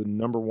be the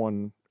number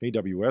one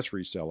AWS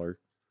reseller,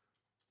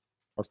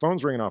 our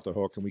phone's ringing off the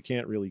hook and we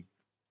can't really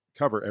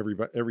cover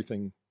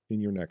everything in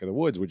your neck of the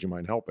woods. Would you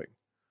mind helping?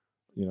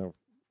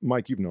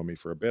 Mike, you've known me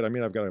for a bit. I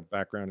mean, I've got a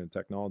background in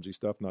technology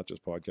stuff, not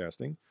just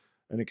podcasting,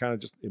 and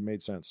it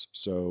made sense.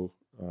 So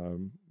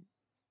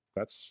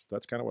that's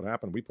kind of what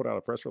happened. We put out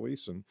a press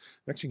release, and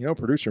next thing you know,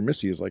 producer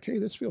Missy is like, hey,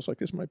 this feels like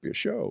this might be a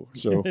show.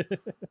 So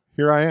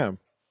here I am.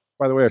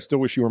 By the way, I still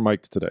wish you were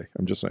mic'd today.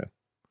 I'm just saying.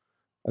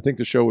 I think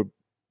the show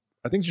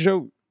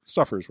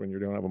suffers when you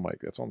don't have a mic.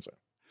 That's all I'm saying.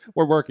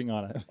 We're working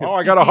on it. Oh,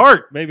 I got a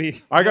heart. Maybe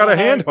I got a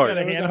hand heart. Got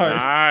a hand heart.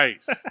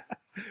 Nice.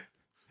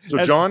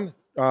 So, John,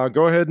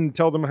 go ahead and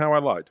tell them how I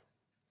lied.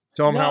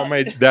 Tell them how I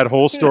made that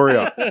whole story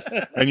up.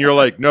 And you're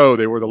like, no,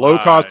 they were the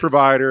low-cost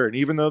provider, and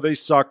even though they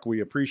suck,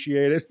 we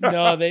appreciate it.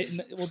 Well,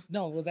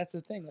 that's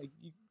the thing. Like,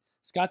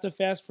 Scott's a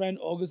fast friend,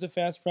 Olga's a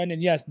fast friend,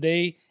 and yes,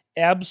 they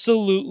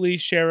absolutely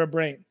share a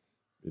brain.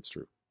 It's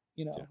true.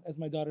 As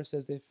my daughter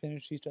says, they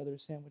finish each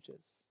other's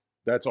sandwiches.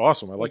 That's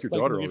awesome. I like your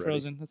daughter already.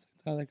 Frozen. That's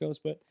how that goes.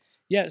 But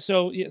yeah,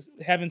 so yes,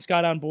 having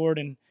Scott on board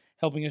and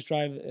helping us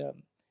drive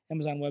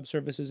Amazon Web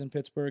Services in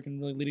Pittsburgh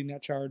and really leading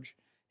that charge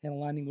and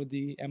aligning with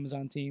the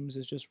Amazon teams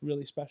is just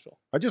really special.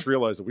 I just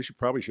realized that we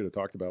should have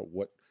talked about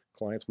what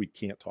clients we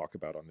can't talk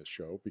about on this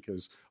show,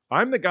 because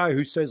I'm the guy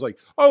who says like,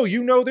 oh,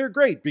 they're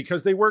great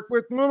because they work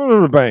with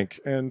bank,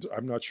 and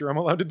I'm not sure I'm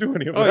allowed to do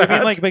any of that. Oh, you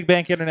mean like Big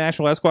Bank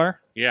International Esquire?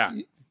 Yeah.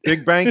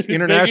 Big Bank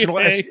International.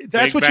 That's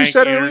Big what Bank you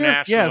said earlier?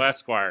 International Yes.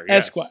 Esquire.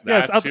 Yes. Esquire.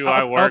 That's Yes, who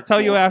I work I'll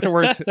tell you for.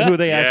 afterwards who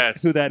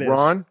Yes. who that is.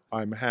 Ron,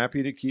 I'm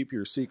happy to keep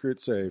your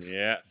secret safe.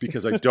 Yes.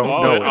 Because I don't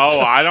know it.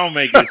 I don't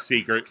make it a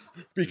secret.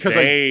 Because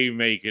they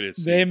make it a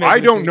secret.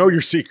 I don't know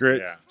your secret,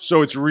 Yeah.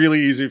 so it's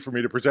really easy for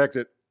me to protect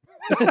it.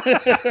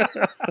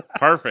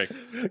 Perfect.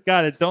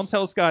 Got it. Don't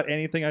tell Scott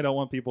anything I don't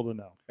want people to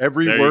know.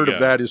 Every There you word go. of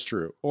that is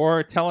true.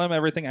 Or tell him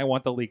everything I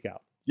want to leak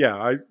out.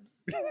 Yeah,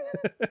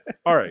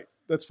 all right,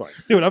 that's fine.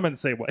 Dude, I'm in the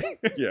same way.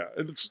 Yeah,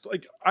 it's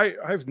like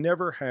I've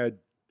never had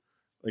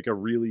like a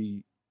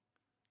really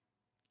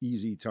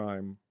easy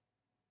time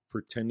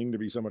pretending to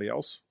be somebody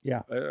else.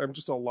 Yeah. I'm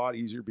just a lot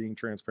easier being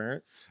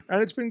transparent,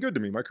 and it's been good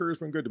to me. My career's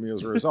been good to me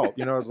as a result.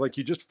 It's like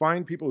you just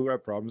find people who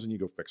have problems and you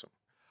go fix them.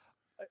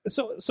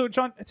 So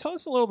John, tell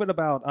us a little bit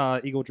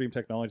about Eagle Dream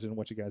Technologies and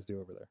what you guys do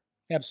over there.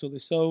 Absolutely.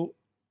 So,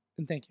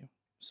 and thank you.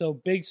 So,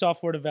 big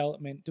software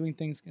development, doing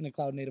things in a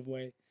cloud native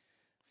way,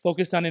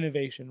 focused on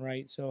innovation,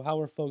 right? So, how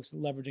are folks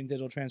leveraging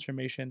digital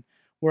transformation?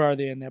 Where are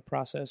they in that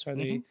process? Are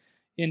they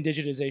in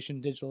digitalization,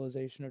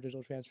 or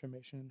digital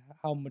transformation?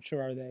 How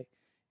mature are they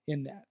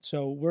in that?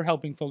 So, we're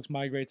helping folks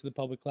migrate to the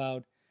public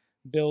cloud,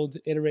 build,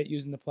 iterate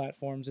using the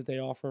platforms that they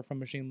offer, from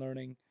machine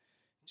learning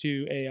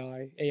to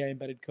AI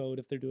embedded code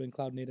if they're doing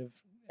cloud native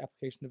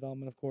application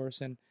development, of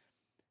course, and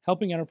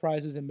helping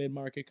enterprises and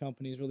mid-market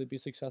companies really be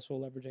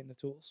successful leveraging the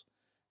tools.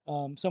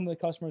 Some of the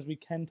customers we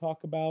can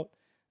talk about.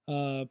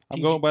 I'm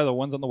going by the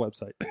ones on the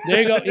website.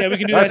 There you go. Yeah, we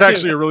can do That's that too.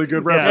 actually a really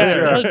good reference.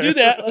 Yeah.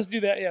 Yeah. Let's do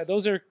that. Yeah,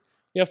 those are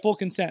full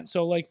consent.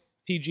 So like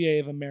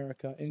PGA of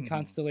America and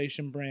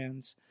Constellation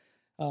Brands,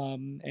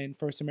 and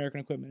First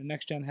American Equipment and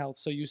Next Gen Health.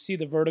 So you see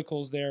the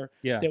verticals there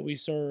that we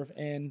serve,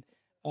 and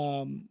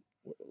one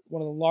of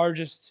the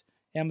largest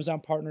Amazon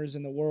partners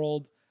in the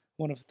world,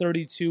 one of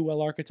 32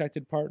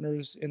 well-architected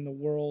partners in the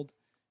world,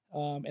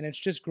 and it's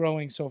just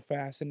growing so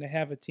fast. And to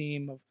have a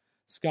team of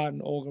Scott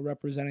and Olga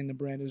representing the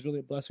brand is really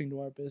a blessing to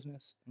our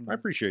business. I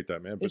appreciate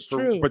that, man. But It's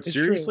true. But It's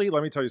seriously,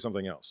 let me tell you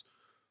something else.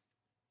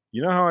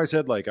 You know how I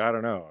said, like, I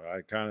don't know,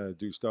 I kind of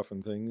do stuff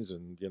and things,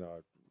 and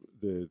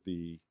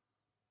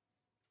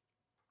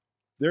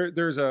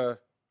there's a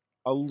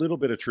little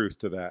bit of truth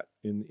to that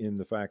in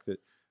the fact that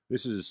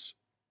this is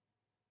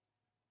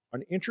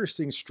an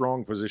interesting,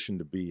 strong position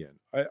to be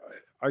in.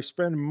 I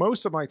spend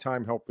most of my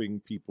time helping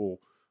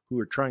people who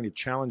are trying to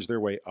challenge their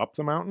way up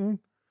the mountain.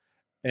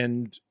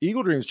 And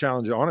Eagle Dream's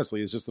challenge,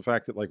 honestly, is just the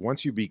fact that, like,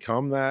 once you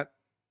become that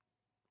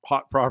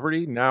hot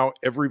property, now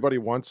everybody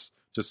wants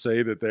to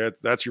say that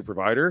that's your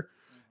provider,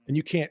 and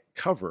you can't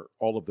cover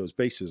all of those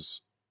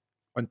bases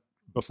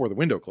before the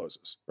window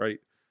closes, right?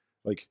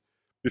 Like,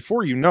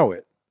 before you know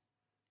it,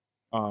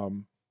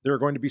 there are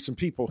going to be some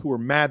people who are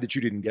mad that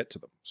you didn't get to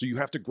them. So you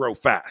have to grow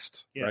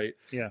fast, Yeah. right?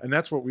 Yeah. And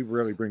that's what we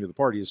really bring to the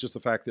party. Is just the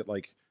fact that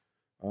like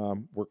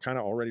we're kind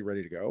of already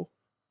ready to go.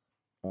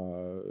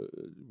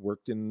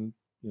 Worked in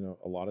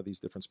a lot of these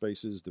different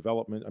spaces,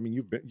 development. I mean,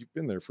 you've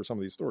been there for some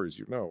of these stories,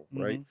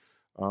 right?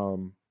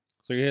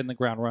 So you're hitting the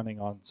ground running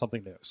on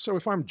something new. So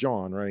if I'm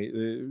John, right,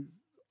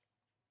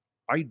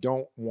 I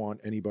don't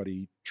want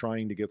anybody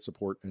trying to get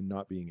support and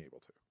not being able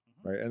to,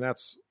 right? And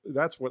that's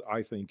what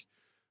I think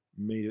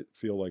made it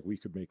feel like we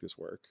could make this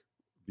work,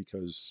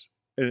 because,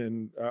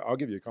 and I'll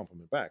give you a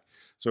compliment back.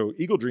 So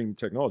Eagle Dream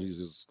Technologies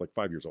is like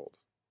 5 years old.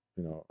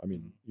 I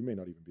mean, you may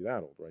not even be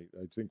that old, right?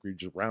 I think we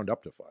just round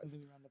up to 5. I think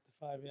we round up to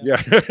 5,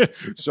 yeah. Yeah.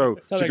 So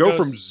how to that go goes.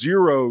 from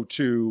 0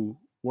 to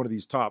one of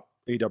these top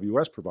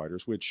AWS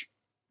providers, which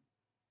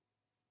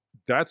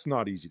that's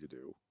not easy to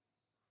do.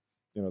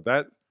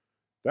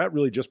 That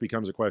really just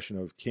becomes a question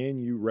of, can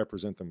you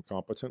represent them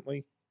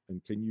competently,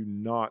 and can you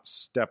not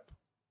step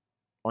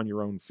on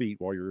your own feet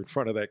while you're in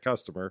front of that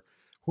customer,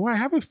 who I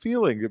have a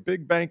feeling the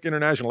Big Bank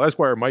International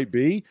Esquire might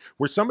be,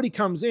 where somebody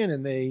comes in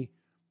and they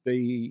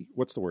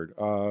what's the word?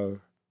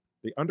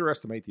 They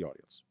underestimate the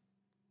audience.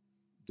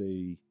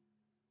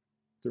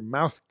 Their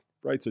mouth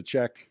writes a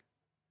check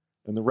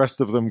and the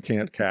rest of them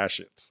can't cash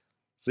it.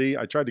 See,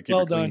 I tried to keep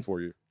Well it clean done. for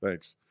you.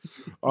 Thanks.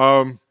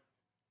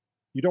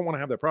 You don't want to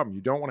have that problem.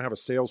 You don't want to have a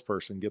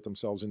salesperson get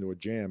themselves into a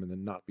jam and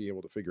then not be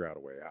able to figure out a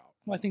way out.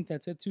 Well, I think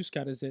that's it too,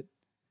 Scott. Is it?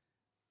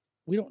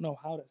 We don't know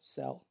how to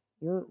sell.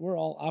 We're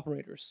all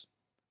operators.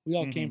 We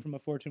all came from a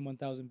Fortune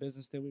 1000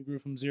 business that we grew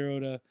from 0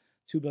 to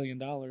 $2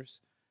 billion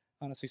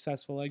on a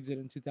successful exit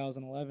in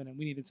 2011, and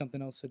we needed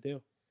something else to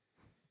do.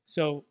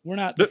 So we're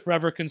not the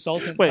forever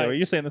consultant. Wait, type. are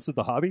you saying this is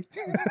the hobby?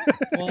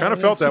 Well, Kind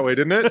of felt that way,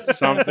 didn't it?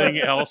 Something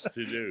else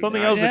to do.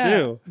 Something Not- else yeah. to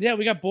do. Yeah,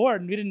 we got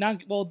bored, and we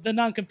didn't. The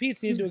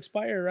non-competes needed to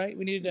expire, right?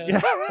 We needed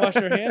to wash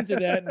our hands of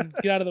that and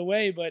get out of the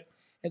way. But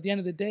at the end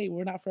of the day,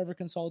 we're not forever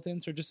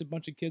consultants or just a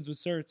bunch of kids with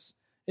certs.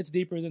 It's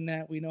deeper than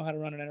that. We know how to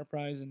run an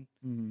enterprise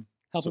and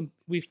help them.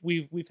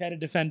 We've had to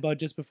defend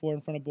budgets before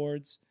in front of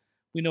boards.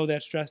 We know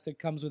that stress that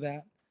comes with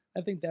that.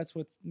 I think that's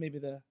what's maybe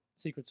the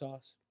secret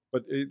sauce.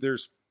 But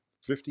there's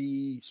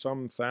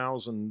 50-some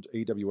thousand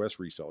AWS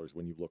resellers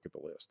when you look at the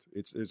list.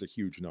 It's a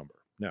huge number.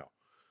 Now,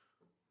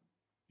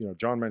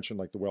 John mentioned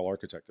like the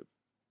well-architected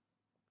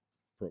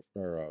the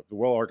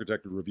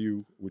well-architected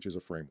review, which is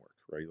a framework,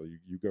 right?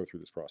 You go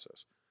through this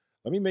process.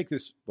 Let me make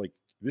this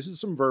this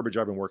is some verbiage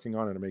I've been working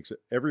on, and it makes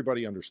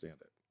everybody understand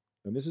it.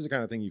 And this is the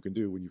kind of thing you can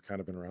do when you've kind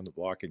of been around the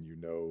block and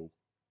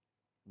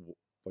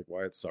like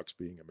why it sucks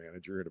being a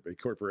manager at a big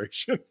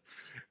corporation.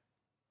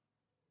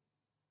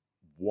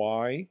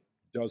 Why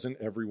doesn't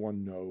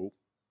everyone know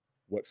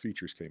what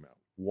features came out?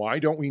 Why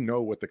don't we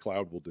know what the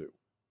cloud will do?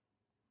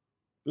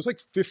 There's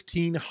like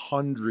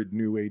 1,500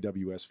 new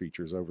AWS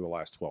features over the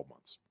last 12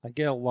 months. I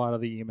get a lot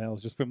of the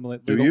emails just from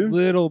Do you?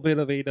 little bit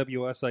of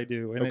AWS I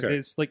do. And Okay.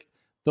 it's like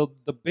the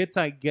bits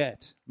I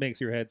get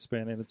makes your head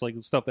spin. And it's like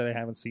stuff that I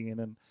haven't seen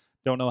and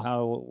don't know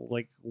how,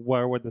 like,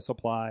 where would this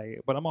apply?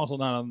 But I'm also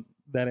not on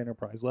that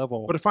enterprise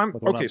level. But if I'm,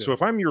 with what I'm so doing.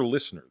 if I'm your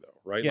listener though,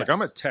 right? Like Yes.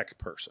 I'm a tech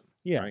person,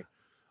 Yeah. right?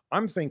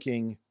 I'm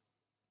thinking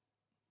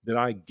that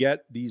I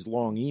get these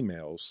long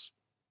emails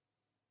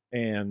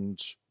and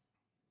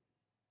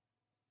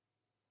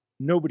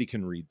nobody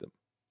can read them.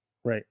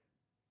 Right.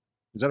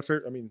 Is that a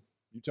fair? I mean,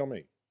 you tell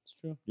me. It's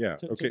true. Yeah.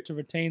 Okay. To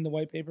retain the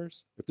white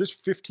papers. If there's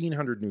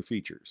 1,500 new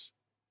features,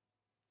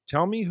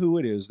 tell me who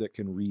it is that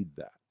can read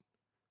that.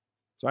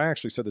 So I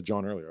actually said to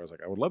John earlier, I was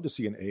like, I would love to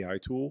see an AI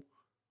tool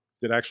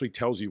that actually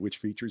tells you which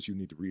features you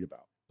need to read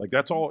about. Like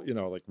that's all,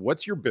 like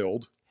what's your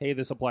build? Hey,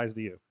 this applies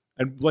to you.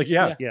 And like,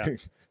 yeah. Yeah.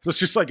 So it's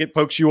just like it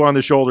pokes you on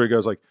the shoulder. It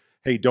goes like,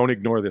 hey, don't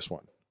ignore this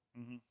one.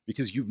 Mhm.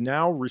 Because you've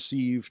now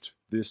received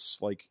this,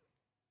 like,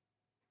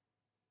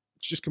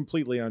 it's just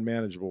completely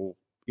unmanageable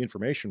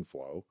information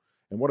flow.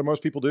 And what do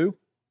most people do?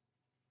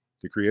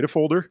 They create a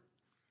folder.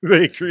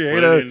 They create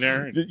Put it in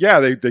there. yeah,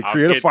 they I'll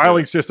create a get to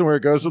filing it. system where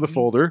it goes to the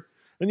folder.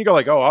 And you go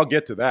like, oh, I'll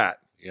get to that.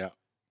 Yeah.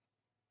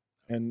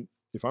 And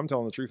if I'm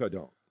telling the truth, I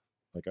don't.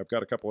 Like I've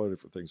got a couple other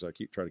different things I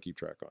try to keep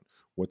track on.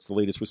 What's the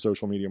latest with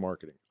social media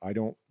marketing? I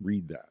don't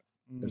read that.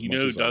 As You much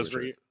know who as I does wish I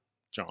read did. it?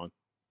 John.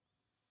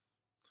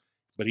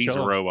 But he's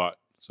Chilla. a robot.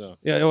 So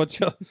Yeah, well,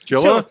 Chilla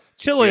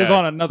Chilla? is Yeah.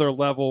 on another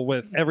level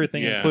with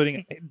everything, Yeah.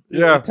 including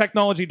Yeah.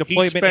 technology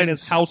deployment in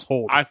his spends-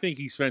 household. I think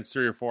he spends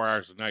 3 or 4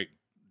 hours a night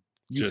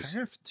You just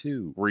have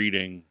to.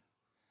 reading.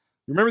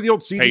 Remember the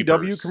old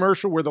CDW Papers.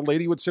 commercial where the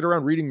lady would sit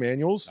around reading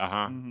manuals?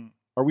 Uh-huh. Mhm.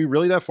 Are we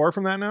really that far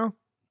from that now?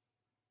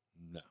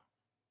 No.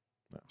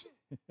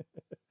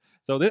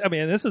 So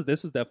this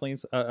is definitely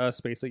a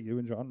space that you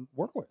and John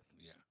work with.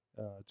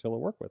 Yeah. Chilla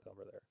work with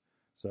over there.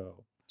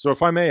 So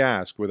if I may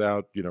ask,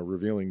 without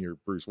revealing your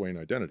Bruce Wayne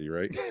identity,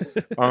 right?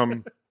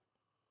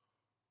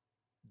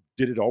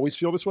 Did it always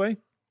feel this way,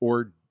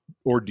 or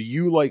do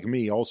you, like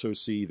me, also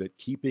see that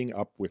keeping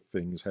up with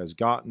things has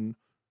gotten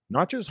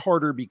not just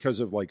harder because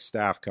of like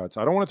staff cuts?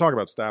 I don't want to talk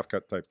about staff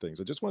cut type things.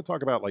 I just want to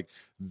talk about like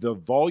the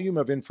volume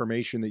of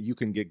information that you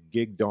can get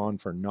gigged on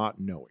for not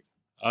knowing.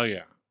 Oh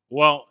yeah.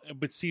 Well,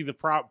 but see,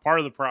 part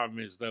of the problem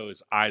is though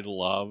is I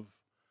love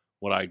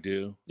what I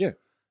do. Yeah.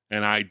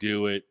 And I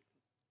do it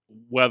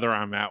whether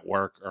I'm at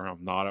work or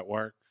I'm not at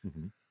work.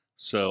 Mm-hmm.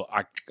 So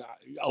I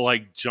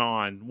like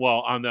John.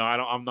 Well, I'm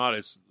not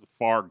as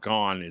far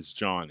gone as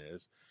John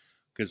is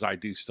because I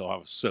do still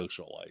have a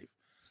social life.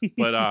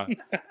 But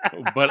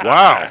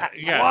Wow.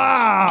 yeah.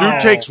 Wow. Dude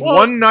takes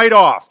one night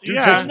off. Dude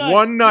Yeah. takes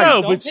one night.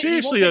 No, Don't but take-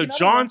 seriously you though, won't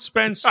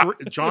take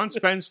another John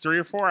spends 3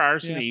 or 4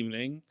 hours Yeah. an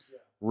evening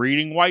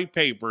reading white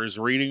papers,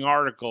 reading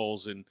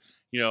articles, and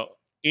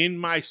in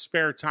my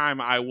spare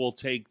time, I will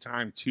take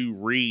time to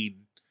read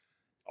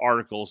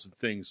articles and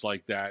things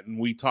like that, and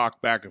we talk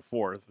back and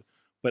forth.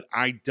 But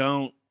I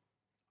don't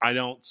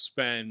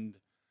spend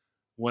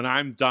when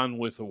I'm done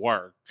with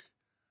work.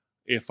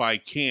 If I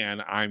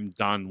can, I'm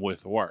done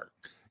with work.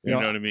 You know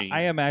what I mean?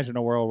 I imagine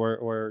a world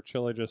where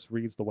Chilla just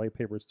reads the white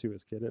papers to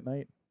his kid at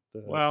night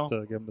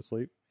to get him to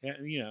sleep.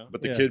 Yeah,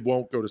 But the Yeah. kid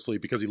won't go to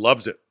sleep because he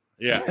loves it.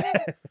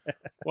 yeah.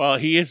 Well,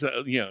 he is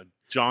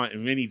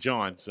John, mini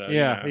John. So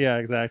Yeah,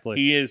 exactly.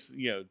 he is.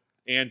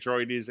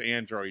 Android is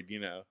Android.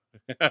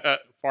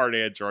 Part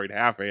Android,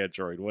 half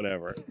Android,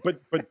 whatever.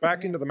 But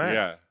back into the math.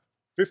 Yeah,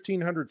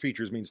 1,500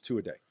 features means 2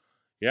 a day.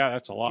 yeah,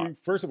 that's a lot.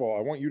 First of all,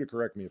 I want you to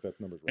correct me if that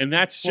number's wrong. And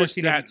that's just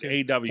that 1482.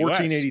 AWS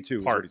 1482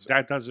 is what part. he said.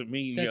 That doesn't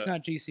mean That's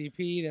not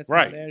GCP. That's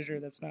Right. not Azure.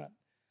 That's not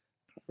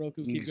Roku.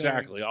 Keep going.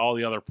 exactly all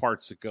the other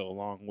parts that go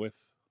along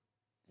with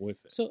it.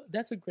 So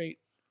that's a great.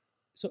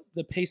 So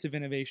the pace of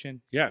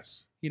innovation.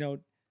 Yes.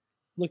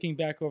 Looking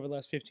back over the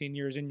last 15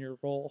 years in your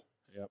role,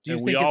 Yep. Do you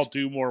And we think all it's-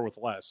 do more with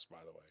less,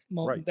 by the way.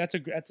 well, Right. that's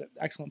an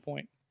excellent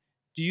point.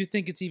 Do you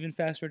think it's even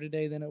faster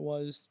today than it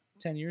was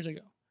 10 years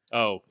ago?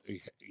 Oh,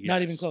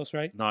 Not even yes. close,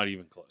 right? Not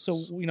even close.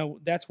 So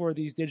that's where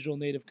these digital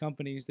native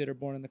companies that are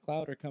born in the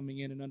cloud are coming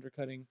in and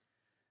undercutting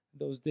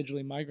those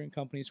digitally migrant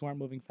companies who aren't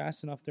moving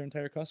fast enough their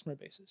entire customer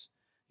bases.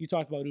 You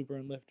talked about Uber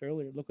and Lyft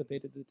earlier. Look what they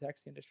did to the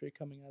taxi industry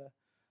coming out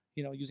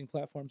of using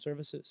platform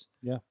services.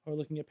 Yeah. Or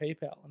looking at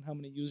PayPal and how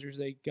many users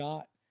they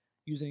got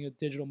using a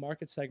digital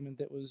market segment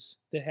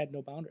that had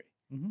no boundary.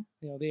 Mhm.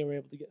 They were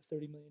able to get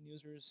 30 million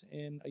users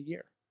in a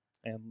year.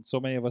 And so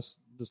many of us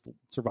just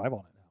survive on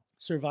it now.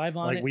 Survive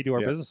on Like it. we do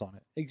our Yeah. business on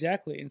it.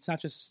 Exactly. And it's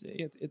not just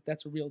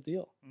that's a real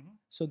deal. Mhm.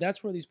 So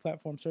that's where these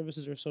platform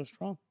services are so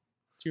strong.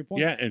 To your point.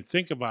 yeah, and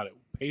think about it.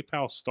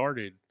 PayPal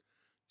started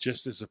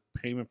just as a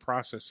payment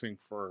processing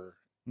for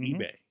Mhm.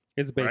 eBay,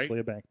 It's basically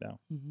a bank now.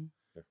 hmm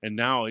and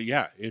now,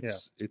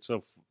 it's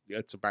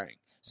a bank.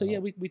 So yeah,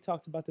 we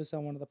talked about this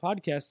on one of the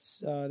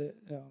podcasts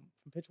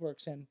from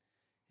Pitchworks, and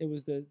it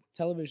was the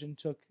television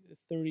took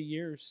 30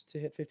 years to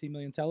hit 50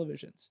 million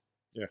televisions.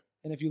 Yeah.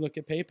 And if you look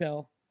at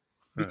PayPal,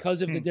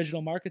 because of the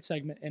digital market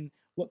segment and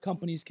what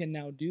companies can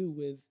now do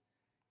with,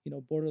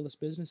 borderless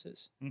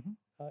businesses, Mhm.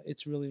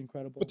 it's really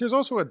incredible. But there's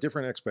also a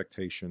different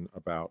expectation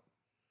about,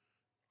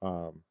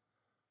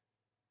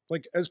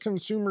 like as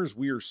consumers,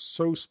 we are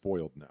so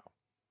spoiled now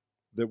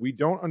that we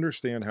don't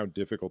understand how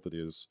difficult it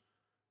is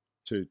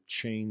to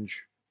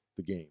change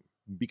the game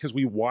because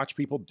we watch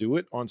people do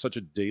it on such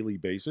a daily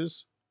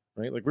basis,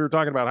 right? Like we were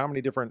talking about how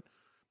many different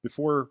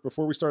before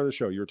we started the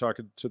show, you were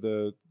talking to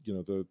the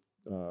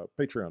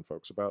Patreon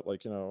folks about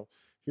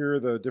here are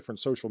the different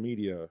social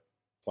media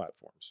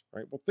platforms,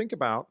 right? Well, think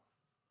about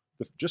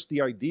just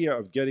the idea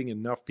of getting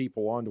enough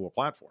people onto a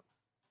platform,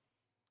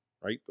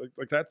 right?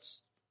 Like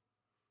that's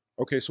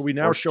okay. So we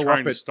now Or show trying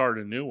up to at. start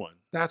a new one.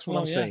 That's what Oh,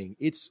 I'm yeah. saying.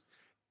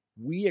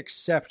 We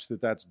accept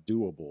that that's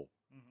doable,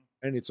 Mhm.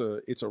 and it's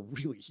a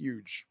really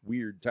huge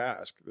weird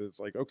task. It's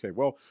like, okay,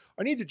 well,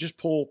 I need to just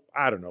pull,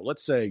 I don't know,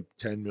 let's say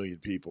 10 million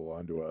people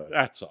onto a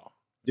That's all.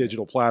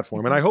 digital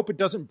platform, and I hope it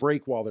doesn't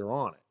break while they're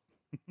on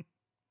it.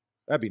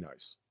 That'd be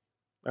nice.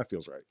 That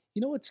feels right.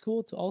 You know what's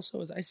cool to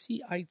also is I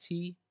see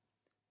IT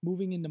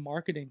moving into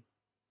marketing.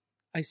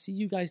 I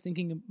see I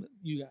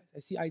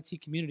see IT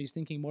communities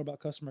thinking more about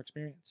customer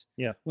experience.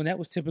 Yeah. When that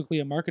was typically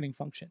a marketing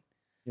function.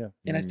 Yeah.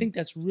 And I Mm. think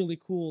that's really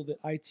cool that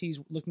IT's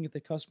looking at the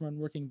customer and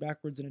working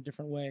backwards in a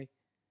different way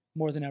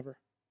more than ever.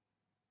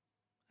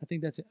 I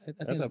think that's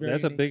That's a very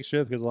unique. big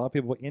shift because a lot of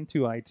people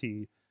into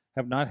IT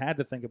have not had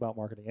to think about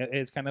marketing.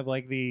 It's kind of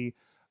like the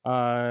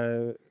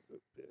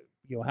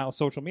how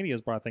social media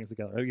has brought things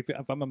together.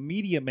 If I'm a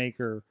media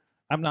maker,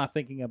 I'm not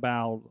thinking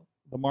about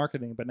the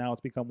marketing, but now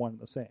it's become one and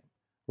the same,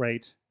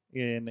 right?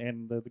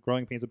 And the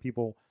growing pains of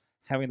people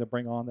having to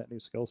bring on that new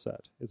skill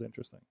set is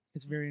interesting.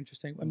 It's very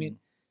interesting. I mean,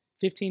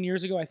 15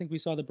 years ago, I think we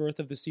saw the birth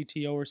of the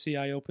CTO or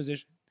CIO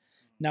position.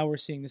 Now we're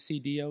seeing the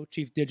CDO,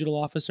 Chief Digital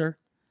Officer,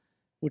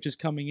 which is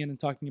coming in and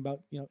talking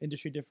about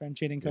industry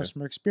differentiating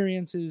customer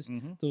experiences,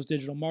 Mhm. those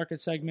digital market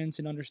segments,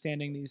 and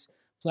understanding these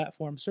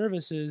platform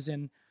services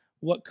and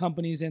what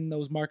companies in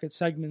those market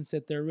segments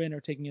that they're in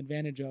are taking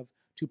advantage of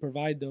to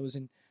provide those.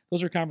 And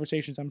those are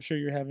conversations I'm sure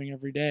you're having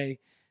every day,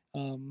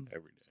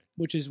 Every day.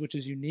 which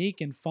is unique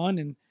and fun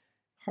and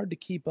hard to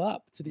keep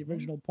up to the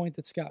original point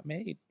that Scott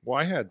made. Well,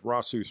 I had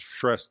Rasu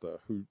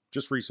Shrestha, who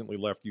just recently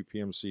left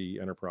UPMC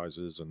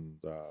Enterprises, and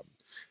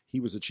he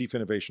was the Chief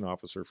Innovation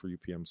Officer for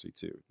UPMC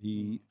too.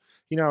 He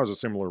now has a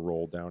similar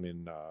role down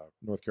in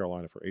North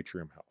Carolina for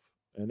Atrium Health.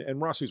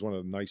 And Rossi's one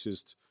of the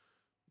nicest,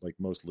 like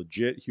most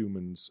legit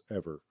humans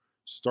ever.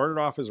 Started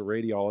off as a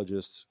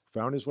radiologist,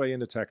 found his way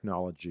into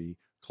technology,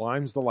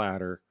 climbs the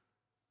ladder.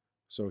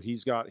 So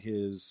he's got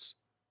his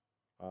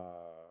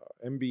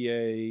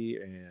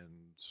MBA and,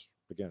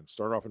 again,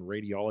 started off in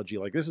radiology.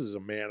 Like, this is a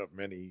man of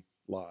many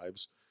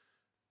lives.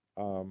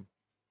 And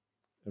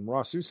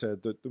Rossou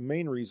said that the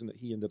main reason that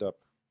he ended up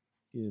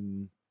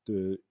in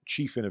the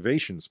chief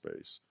innovation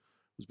space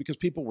was because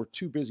people were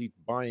too busy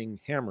buying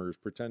hammers,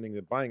 pretending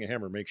that buying a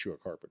hammer makes you a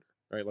carpenter,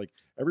 right? Like,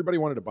 everybody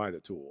wanted to buy the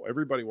tool.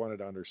 Everybody wanted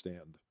to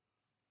understand,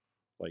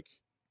 like,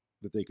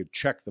 that they could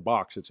check the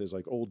box that says,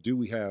 like, oh, do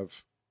we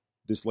have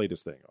this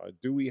latest thing?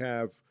 Do we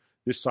have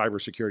this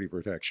cybersecurity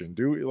protection?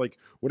 Do we, like,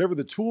 whatever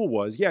the tool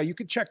was, yeah, you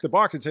could check the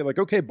box and say, like,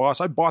 okay, boss,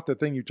 I bought the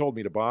thing you told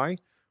me to buy.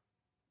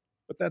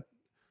 But that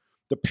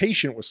the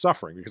patient was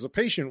suffering because the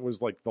patient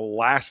was like the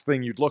last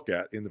thing you'd look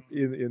at in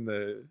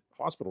the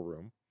hospital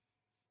room.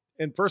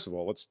 And first of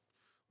all, let's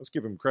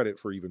give him credit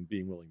for even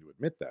being willing to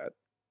admit that,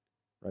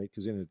 right?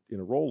 Because in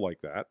a role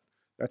like that,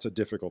 that's a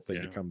difficult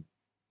thing to come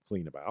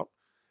clean about.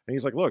 And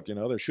he's like, look,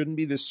 there shouldn't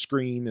be this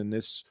screen and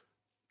this,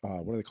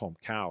 what do they call them?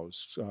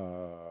 Cows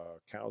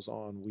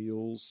on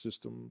wheels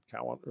system,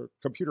 or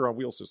computer on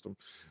wheel system.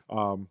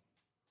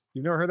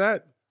 You've never heard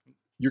that?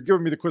 You're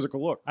giving me the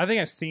quizzical look. I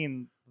think I've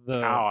seen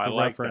the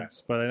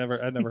reference, but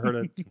I never heard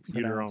it.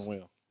 Computer on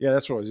wheel. Yeah,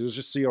 that's what it was. It was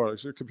just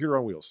computer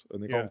on wheels,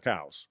 and they call them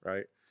cows,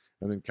 right?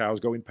 And then cows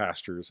go in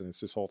pastures, and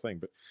it's this whole thing.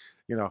 But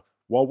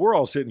while we're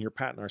all sitting here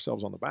patting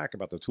ourselves on the back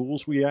about the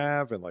tools we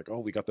have, and like, oh,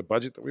 we got the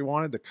budget that we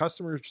wanted, the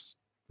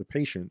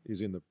patient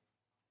is in the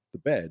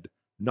bed,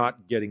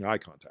 not getting eye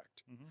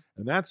contact,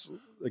 and that's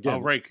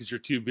again, right, because you're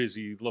too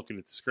busy looking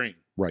at the screen,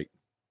 right?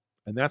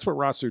 And that's what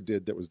Rossou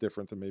did that was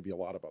different than maybe a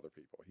lot of other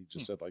people. He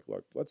just said, like,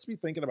 look, let's be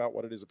thinking about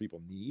what it is that people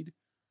need.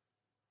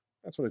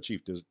 That's what a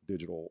chief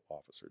digital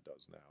officer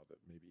does now that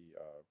maybe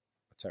a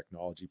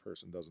technology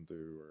person doesn't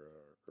do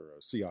or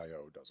a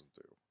CIO doesn't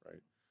do,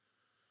 right?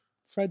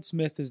 Fred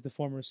Smith is the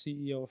former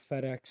CEO of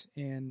FedEx,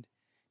 and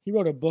he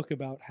wrote a book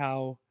about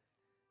how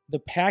the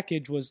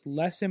package was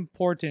less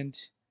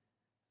important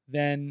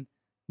than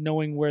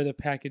knowing where the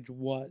package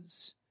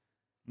was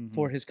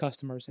for his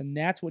customers. And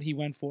that's what he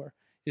went for.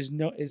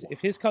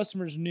 If his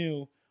customers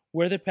knew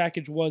where the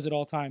package was at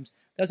all times,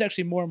 that's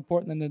actually more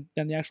important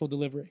than the actual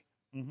delivery.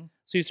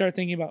 So you start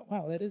thinking about,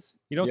 wow, that is.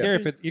 You don't care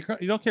if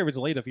it's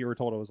late if you were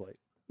told it was late.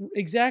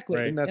 Exactly,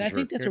 right. And I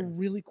think that's a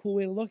really cool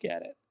way to look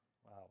at it.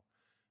 Wow,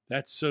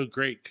 that's so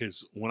great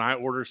because when I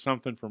order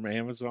something from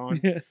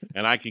Amazon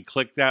and I can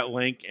click that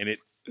link and it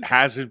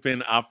hasn't been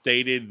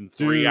updated in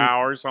 3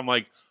 hours, I'm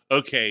like,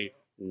 okay,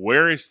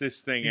 where is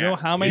this thing at?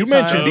 How many you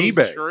times? mentioned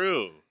eBay.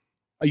 True.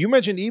 You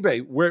mentioned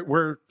eBay,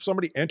 where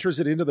somebody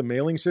enters it into the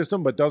mailing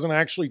system but doesn't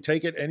actually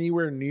take it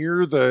anywhere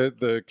near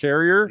the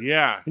carrier.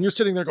 Yeah. And you're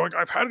sitting there going,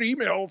 I've had an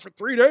email for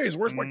 3 days.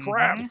 Where's my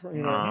crap?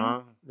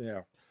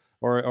 Yeah.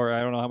 Or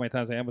I don't know how many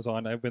times on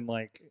Amazon I've been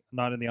like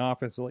not in the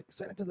office, so like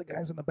send it to the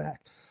guys in the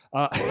back.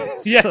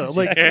 So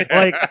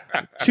like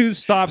 2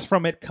 stops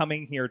from it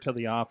coming here to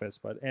the office.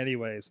 But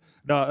anyways,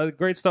 no,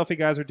 great stuff you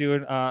guys are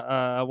doing.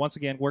 Once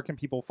again, where can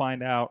people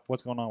find out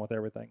what's going on with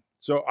everything?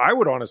 So I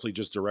would honestly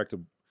just direct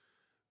them.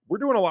 We're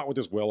doing a lot with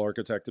this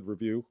well-architected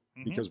review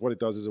because what it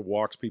does is it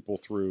walks people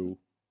through,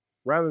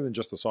 rather than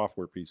just the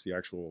software piece, the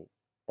actual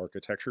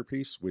architecture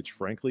piece, which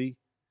frankly,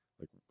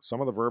 like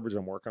some of the verbiage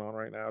I'm working on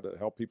right now to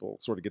help people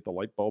sort of get the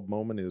light bulb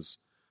moment is,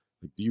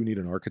 like, do you need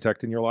an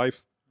architect in your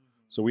life?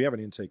 So we have an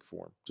intake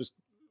form. Just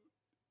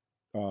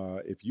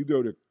if you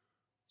go to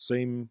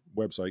same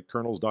website,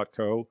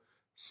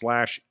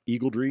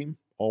 kernels.co/EagleDream,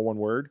 all one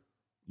word,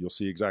 you'll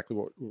see exactly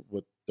what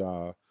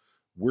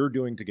we're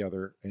doing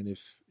together. And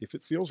if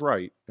it feels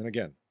right, and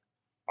again,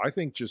 I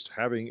think just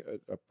having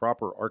a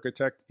proper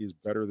architect is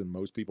better than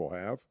most people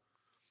have.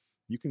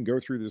 You can go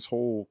through this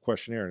whole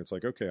questionnaire and it's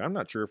like, okay, I'm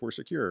not sure if we're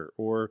secure,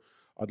 or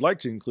I'd like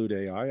to include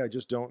AI. I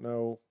just don't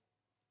know,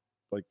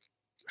 like,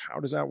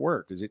 how does that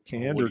work? Is it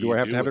canned or do I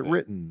have to have it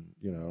written?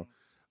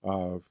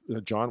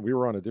 John, we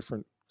were on a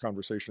different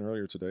conversation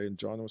earlier today, and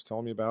John was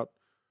telling me about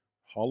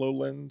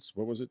HoloLens.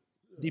 What was it?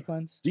 Deep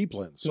Lens. Deep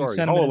Lens. Doing Sorry,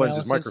 sentiment HoloLens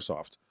is analysis.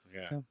 Microsoft.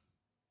 Yeah.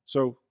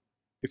 So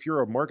if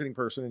you're a marketing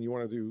person and you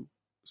want to do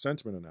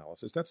sentiment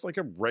analysis, that's like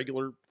a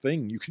regular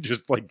thing you can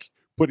just like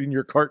put in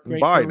your cart and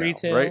Great buy for now,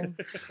 retail. right?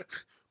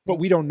 But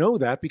we don't know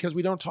that because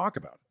we don't talk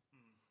about it.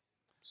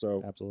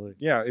 So Absolutely.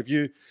 yeah, if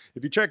you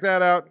check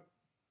that out,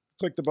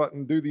 click the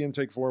button, do the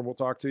intake form, we'll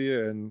talk to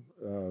you, and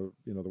the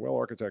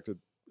well-architected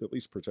at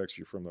least protects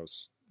you from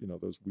those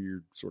those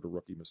weird sort of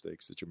rookie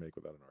mistakes that you make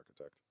without an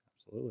architect.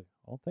 Absolutely.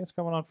 Well, thanks for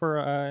coming on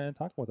for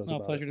talking with us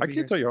about Pleasure it. to I be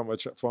can't here. tell you how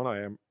much fun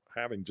I am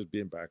having just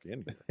being back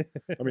in here.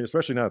 I mean,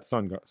 especially now that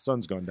the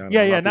sun's gone down.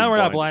 Yeah, I'm yeah. not Now being we're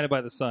not blinded. blinded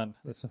by the sun.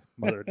 That's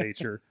Mother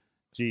Nature.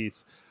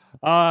 Jeez.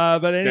 But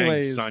Dang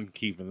anyways, sun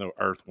keeping the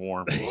earth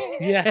warm.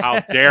 Yeah. How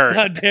dare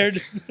How it? dare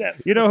that?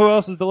 you know who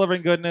else is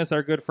delivering goodness?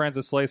 Our good friends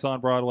at Slice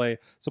on Broadway,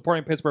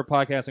 supporting Pittsburgh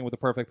podcasting with the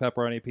perfect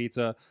pepperoni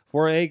pizza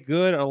for a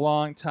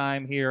long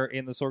time here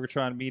in the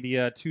Sorgatron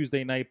Media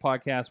Tuesday night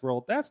podcast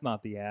world. That's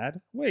not the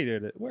ad. Wait,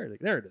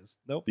 there it is.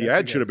 Nope. The that's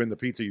ad should have been the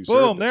pizza you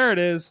Boom, served us. there it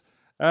is.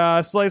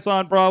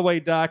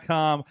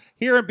 SliceOnBroadway.com.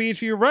 Here in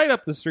Beachview, right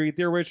up the street,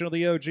 the original,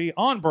 the OG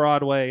on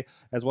Broadway,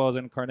 as well as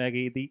in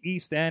Carnegie, the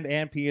East End,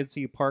 and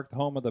PNC Park, the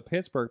home of the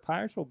Pittsburgh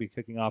Pirates, will be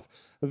kicking off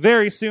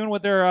very soon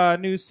with their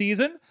new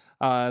season.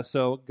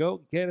 So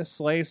go get a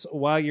slice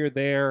while you're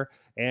there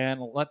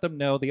and let them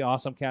know the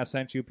Awesome Cast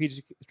sent you.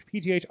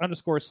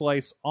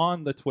 PGH_slice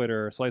on the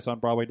Twitter,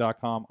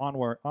 SliceOnBroadway.com,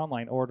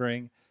 online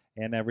ordering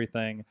and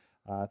everything.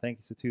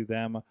 Thanks to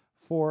them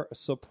for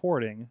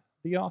supporting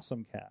the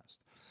Awesome Cast.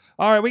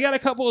 All right, we got a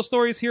couple of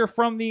stories here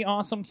from the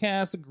Awesome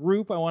Cast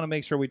group. I want to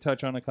make sure we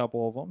touch on a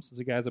couple of them since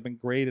you guys have been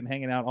great and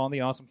hanging out on the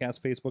Awesome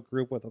Cast Facebook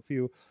group with a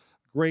few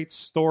great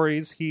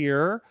stories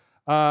here.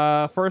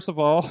 First of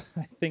all,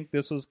 I think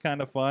this was kind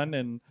of fun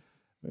and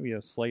maybe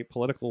a slight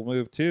political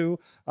move too.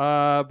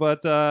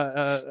 But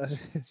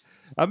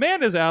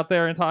Amanda's out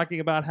there and talking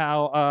about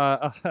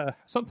how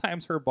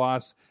sometimes her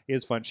boss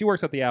is fun. She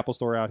works at the Apple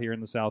Store out here in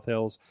the South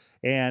Hills.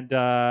 And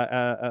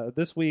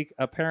this week,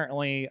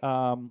 apparently,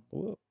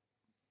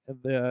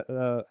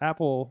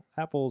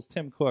 Apple's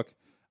Tim Cook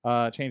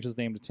changed his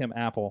name to Tim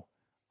Apple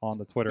on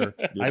the Twitter.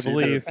 Yes, I he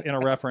believe did. in a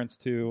reference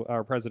to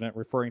our president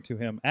referring to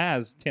him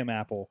as Tim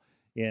Apple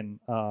in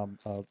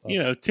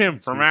Tim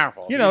from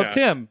Apple.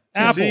 Tim It's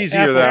Apple.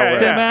 easier that way.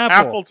 Tim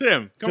Apple. Apple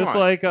Tim. Come Just on.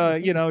 like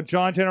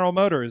John General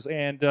Motors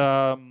and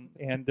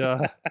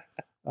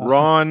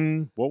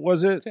Ron, what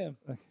was it? Tim.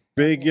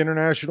 Big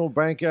International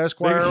Bank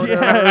Esquire. or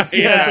whatever? yes,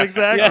 Yeah.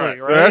 exactly. Yes.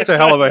 So Right? that's a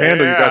hell of a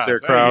handle you Yeah, got there,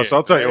 thank Krause. you.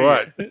 I'll tell you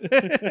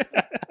Thank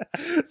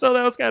what. So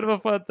that was kind of a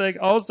fun thing.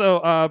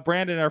 Also,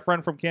 Brandon, our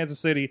friend from Kansas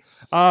City,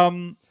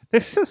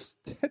 this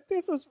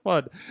is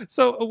fun.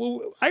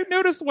 So I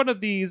noticed one of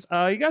these.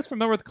 You guys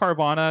familiar with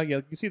Carvana?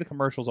 You see the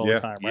commercials all Yeah. the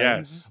time, right?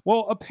 Yes.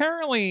 Well,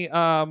 apparently,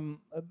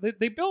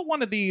 they built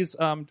one of these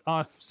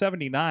off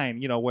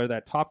 79, where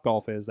that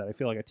Topgolf is that I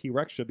feel like a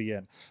T-Rex should be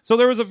in. So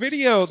there was a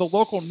video the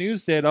local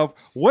news did of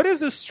what is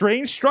this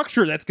strange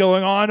structure that's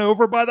going on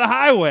over by the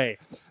highway.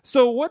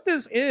 So what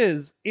this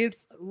is,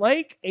 it's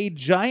like a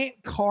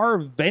giant car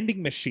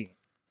vending machine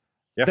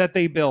Yeah. that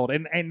they build.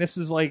 And this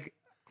is like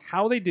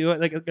how they do it.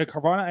 Like a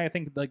Carvana, I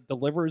think, like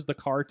delivers the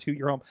car to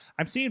your home.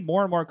 I'm seeing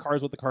more and more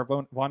cars with the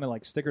Carvana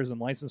like stickers and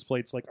license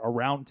plates like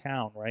around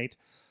town, right?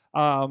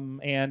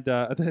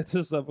 This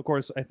is of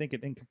course I think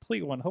an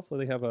incomplete one.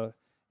 Hopefully they have a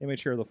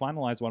image here of the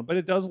finalized one, but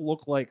it does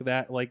look like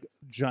that like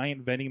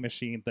giant vending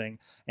machine thing,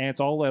 and it's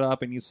all lit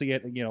up, and you see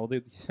it.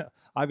 They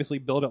obviously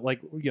build it like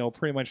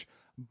pretty much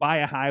by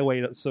a highway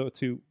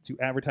to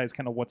advertise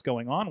kind of what's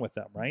going on with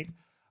them, right?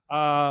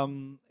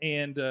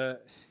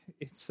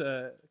 It's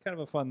kind of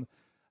a fun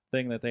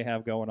thing that they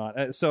have going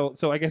on. So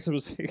I guess it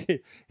was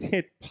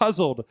it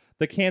puzzled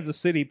the Kansas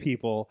City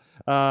people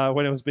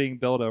when it was being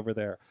built over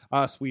there.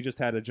 We just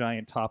had a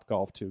giant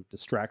Topgolf to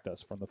distract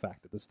us from the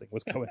fact that this thing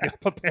was going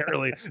up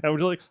apparently. And we're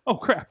like, oh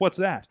crap, what's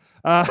that?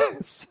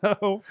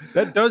 So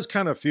That does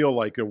kind of feel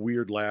like a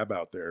weird lab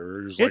out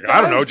there. It's It like,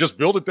 I don't know, does. just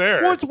build it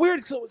there. well, it's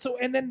weird. So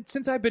and then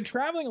since I've been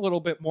traveling a little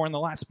bit more in the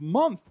last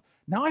month,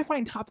 now I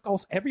find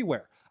Topgolfs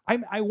everywhere.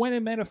 I went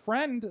and met a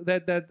friend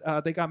that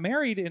they got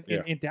married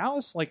in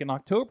Dallas like in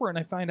October, and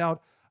I found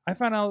out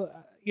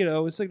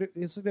his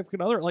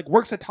significant other like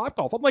works at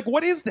Topgolf. I'm like,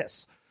 what is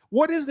this?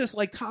 What is this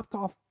like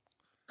Topgolf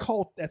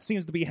cult that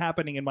seems to be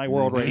happening in my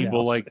world right now?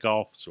 People like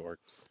golf, Sorg.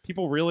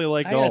 People really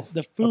like golf.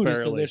 The food is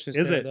apparently. delicious.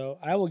 Is there, it? though?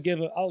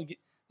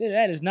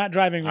 That is not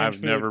driving range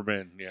I've food. never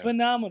been. Yeah.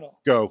 Phenomenal.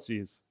 Go.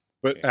 Jeez.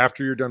 But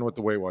after you're done with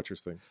the Weight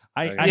Watchers thing.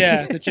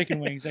 Yeah, the chicken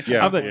wings. That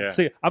Yeah. kind of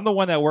See, I'm the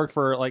one that worked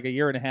for like a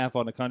year and a half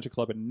on the country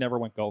club and never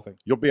went golfing.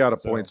 You'll be out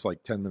of So- points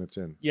like 10 minutes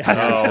in.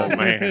 Yeah. Oh,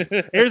 man.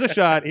 Here's a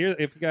shot. Here,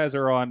 if you guys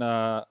are on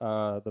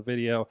the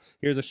video,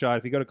 here's a shot.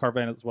 If you go to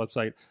Carvana's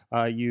website,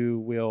 you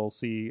will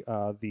see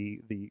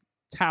the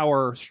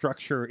tower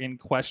structure in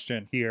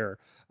question here.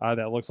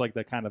 That looks like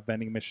the kind of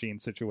vending machine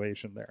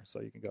situation there.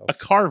 So you can go. A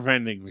car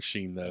vending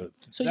machine, though.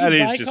 So That you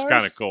is buy just cars?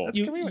 kind of cool. That's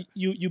You, convenient.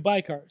 you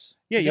buy cars.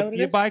 Yeah, Is that what it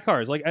you is? buy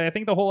cars. Like I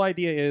think the whole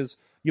idea is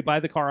you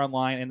buy the car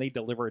online and they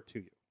deliver it to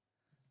you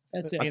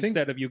That's it. I think-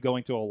 instead of you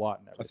going to a lot.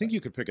 And I everything. think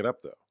you could pick it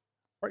up, though.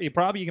 Or you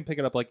probably can pick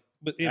it up like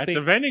but if At they,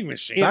 the vending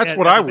machine. That's at-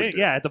 what at I the would ven- do.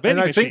 Yeah, at the And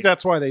vending I machine. think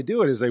that's why they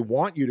do it, is they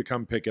want you to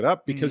come pick it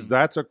up because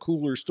that's a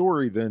cooler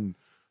story than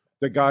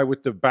the guy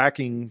with the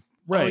backing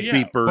right. Oh, yeah.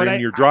 beeper But in I-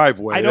 your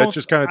driveway. I That don't-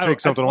 just kind of I don't-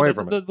 takes something well, away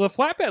from it. The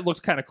flatbed looks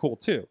kind of cool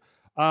too.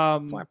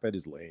 Flatbed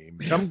is lame.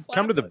 Come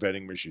to the Flatbed.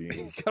 vending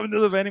machine. Come to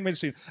the vending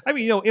machine. I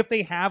mean, if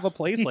they have a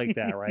place like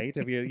that, right?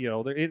 If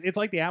it's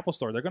like the Apple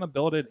Store. They're going to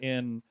build it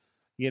in,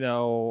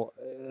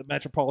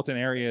 metropolitan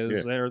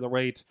areas that are the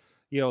right,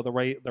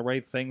 the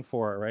right thing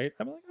for it, right?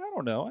 I mean, like, I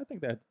don't know. I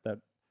think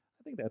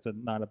that's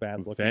not a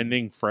bad look.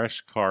 Vending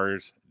fresh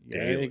cars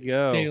There you daily.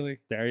 go. Daily.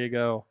 There you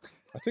go.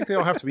 I think they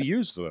all have to be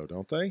used, though,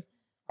 don't they?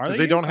 Are 'Cause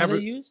they they don't used? have Are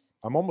they it- used?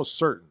 I'm almost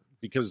certain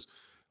because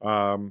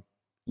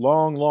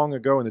long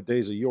ago in the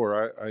days of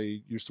yore,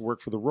 I used to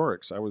work for the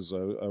Roricks. I was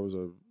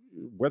a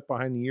wet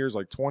behind the ears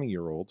like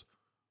 20-year-old,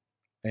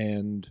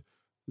 and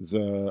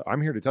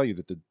I'm here to tell you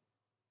that the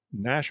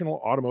National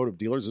Automotive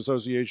Dealers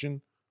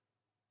Association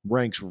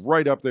ranks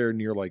right up there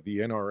near like the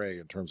NRA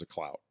in terms of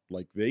clout.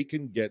 Like they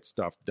can get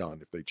stuff done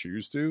if they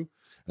choose to,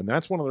 and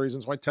that's one of the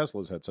reasons why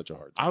Tesla's had such a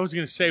hard time. I was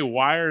going to say,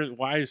 why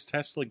is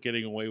Tesla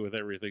getting away with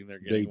everything they're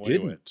They getting away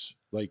with? didn't.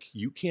 Like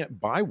you can't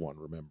buy one.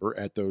 Remember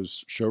at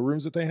those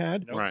showrooms that they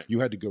had, Right.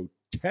 you had to go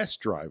test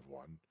drive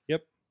one.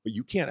 Yep. But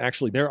you can't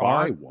actually There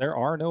buy are one. there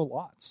are no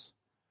lots.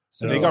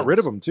 And they got rid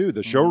of them too.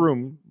 The Mhm.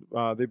 showroom,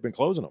 they've been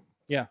closing them.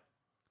 Yeah.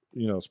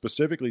 You know,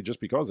 specifically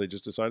just because they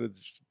just decided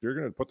they're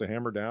going to put the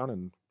hammer down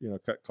and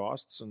cut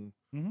costs, and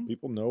Mhm.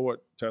 people know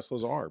what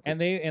Teslas are. But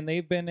And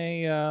they've been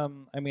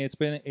I mean it's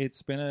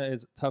been a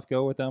tough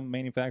go with them,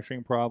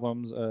 manufacturing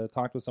problems.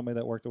 Talked with somebody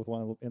that worked with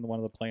one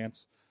of the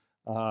plants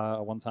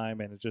one time,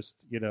 and it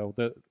just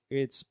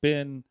it's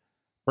been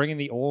bringing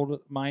the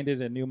old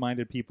minded and new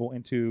minded people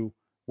into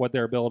what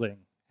they're building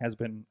has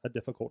been a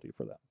difficulty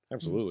for them.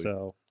 absolutely.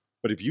 So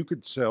But if you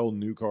could sell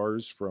new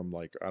cars from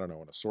like I don't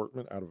know an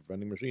assortment out of a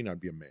vending machine,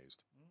 I'd be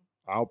amazed.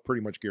 I'll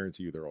pretty much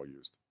guarantee you they're all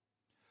used.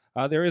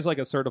 there is like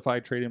a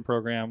certified trade-in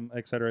program,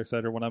 et cetera,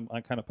 when I'm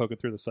kind of poking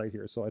through the site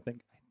here. So I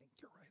think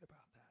you're right about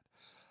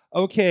that.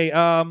 Okay.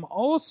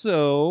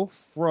 Also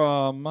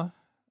from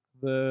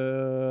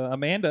the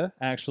Amanda,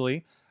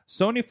 actually,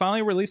 Sony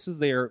finally releases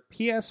their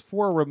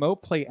PS4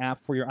 Remote Play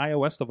app for your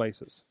iOS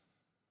devices.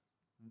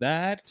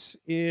 That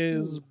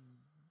is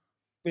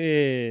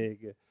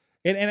big.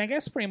 And I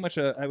guess pretty much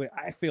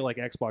I feel like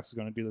Xbox is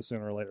going to do this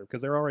sooner or later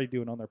because they're already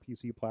doing it on their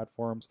PC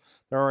platforms.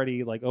 They're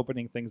already like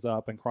opening things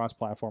up and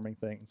cross-platforming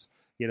things,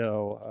 to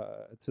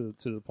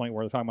the point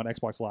where they're talking about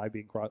Xbox Live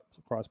being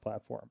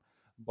cross-platform.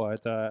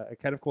 But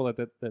kind of cool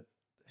that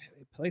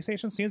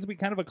PlayStation seems to be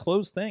kind of a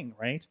closed thing,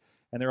 right?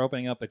 And they're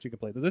opening up that you can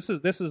play. This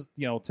is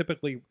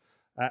typically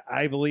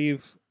I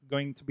believe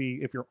going to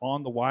be if you're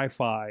on the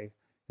Wi-Fi, if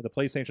the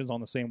PlayStation's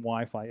on the same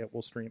Wi-Fi, it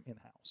will stream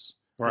in-house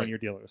when you're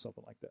dealing with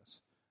something like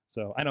this.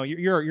 So I know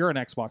you're an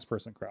Xbox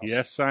person, Krause.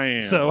 Yes, I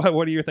am. So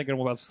what are you thinking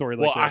about a story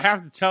like well, this? I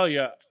have to tell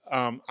you,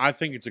 I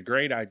think it's a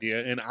great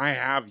idea, and I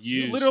have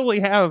used. You literally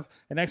have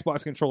an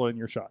Xbox controller in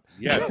your shot.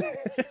 Yes.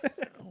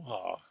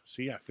 Oh,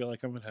 see, I feel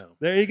like I'm at home.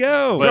 There you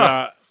go.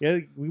 But yeah,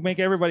 we make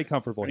everybody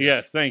comfortable here.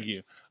 yes, thank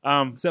you.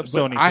 Except but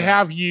Sony I fans.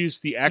 have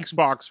used the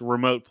Xbox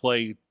Remote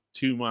Play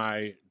to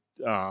my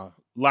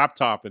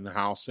laptop in the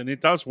house, and it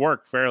does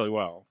work fairly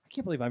well. I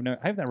can't believe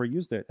I've never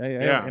used it.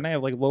 Yeah. And I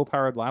have like low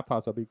powered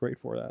laptops. That'd be great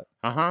for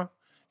that.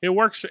 It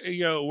works.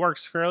 It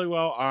works fairly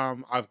well.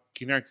 I've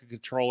connected the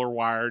controller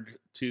wired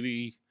to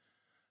the.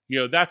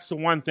 That's the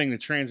one thing. The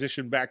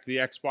transition back to the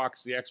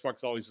Xbox. The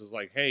Xbox always is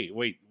like, "Hey,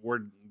 wait,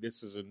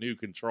 this is a new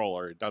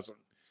controller. It doesn't."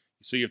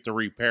 So you have to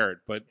repair it,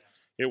 but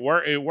it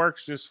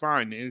works just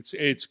fine.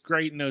 It's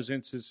great in those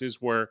instances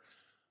where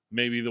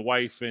maybe the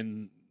wife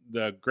and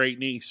the great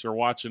niece are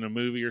watching a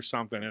movie or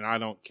something, and I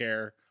don't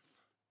care.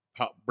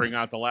 Bring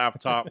out the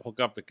laptop,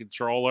 hook up the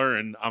controller,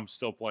 and I'm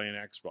still playing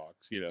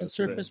Xbox. And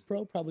Surface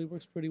Pro probably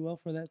works pretty well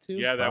for that too.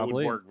 Yeah, that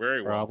Probably. would work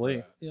very well. Probably. For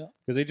that. Yeah.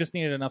 Because they just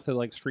needed enough to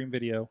like stream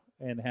video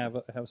and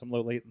have some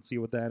low latency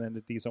with that and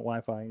a decent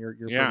Wi-Fi, and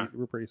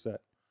you're pretty set.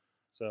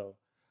 So,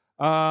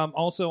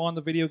 also on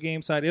the video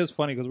game side, it was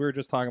funny because we were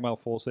just talking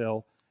about Full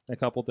Sail in a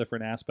couple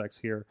different aspects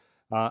here.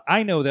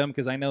 I know them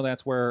because I know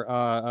that's where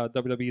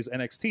WWE's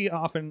NXT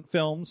often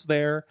films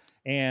there,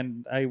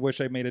 and I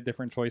wish I made a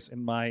different choice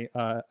in my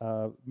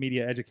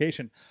media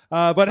education.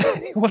 But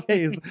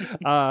anyways,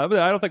 but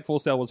I don't think Full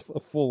Sail was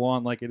full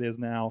on like it is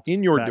now.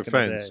 In your back in the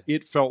defense, day.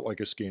 it felt like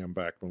a scam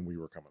back when we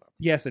were coming up.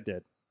 Yes, it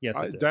did. Yes,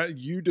 it did.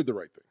 You did the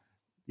right thing.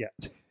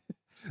 Yeah.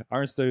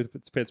 Arnstead,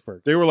 it's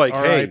Pittsburgh. They were like,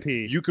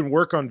 R.I.P.. "Hey, you can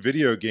work on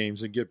video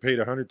games and get paid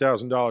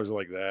 $100,000."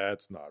 Like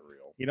that's not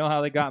real. You know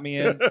how they got me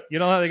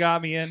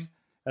in?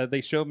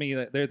 They showed me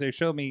that they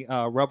showed me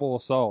Rebel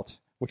Assault,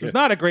 which was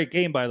not a great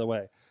game, by the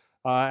way,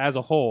 as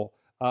a whole.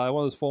 One of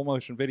those full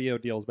motion video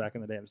deals back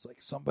in the day. And it's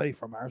like somebody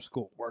from our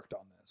school worked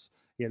on this,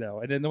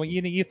 And then when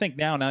you think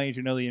now that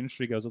you know the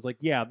industry goes, it's like,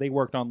 yeah, they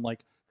worked on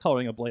like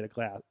coloring a blade of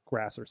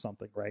grass or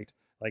something, right?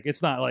 Like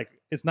it's not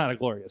a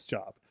glorious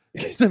job.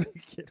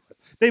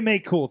 They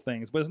make cool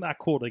things, but it's not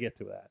cool to get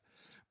to that.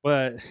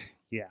 But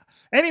yeah.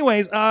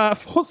 Anyways,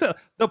 Full Sail,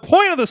 the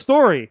point of the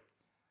story,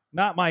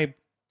 not my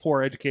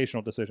poor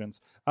educational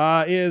decisions,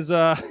 is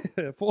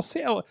Full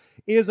Sail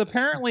is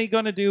apparently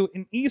going to do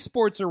an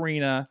esports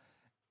arena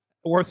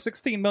worth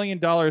 $16 million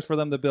for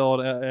them to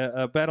build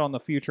a bet on the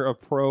future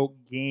of pro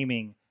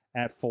gaming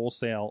at Full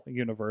Sail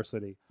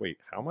University. Wait,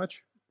 how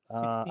much?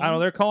 I don't know.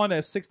 They're calling it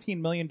a $16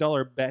 million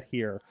bet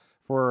here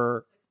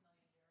for.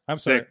 I'm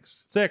sorry,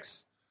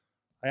 6.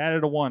 I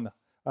added a 1.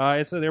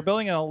 So they're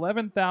building an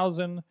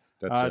 11,000.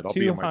 That's it. I'll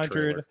be in my 200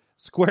 trailer.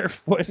 square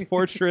foot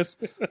Fortress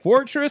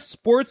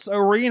Sports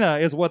Arena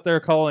is what they're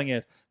calling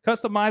it.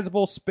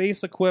 Customizable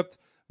space equipped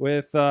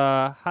with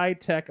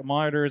high-tech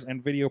monitors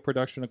and video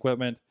production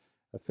equipment.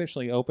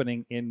 officially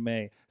opening in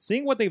May.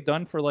 Seeing what they've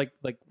done for like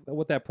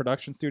what that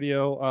production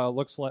studio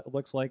looks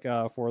like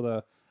for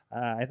the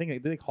I think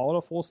did they call it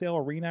a Full Sail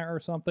Arena or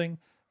something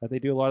that they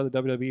do a lot of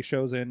the WWE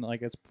shows in.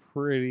 Like it's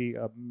pretty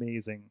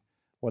amazing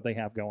what they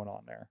have going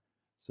on there.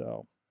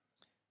 So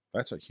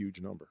That's a huge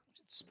number.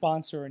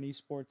 Sponsor an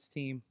esports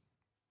team.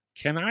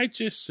 Can I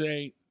just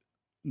say,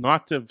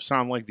 not to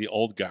sound like the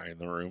old guy in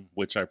the room,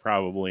 which I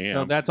probably am,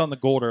 no, that's on the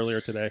Gold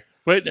earlier today.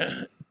 but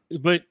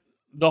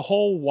the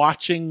whole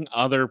watching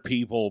other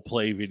people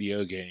play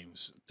video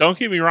games. Don't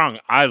get me wrong,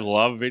 I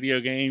love video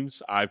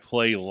games. I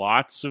play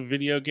lots of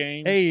video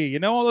games. Hey, you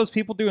know all those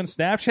people doing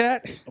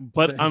Snapchat?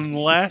 But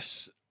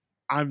unless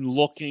I'm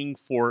looking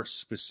for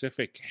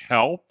specific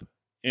help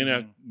in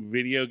a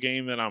video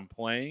game that I'm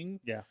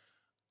playing, Yeah.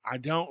 I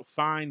don't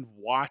find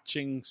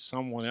watching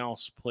someone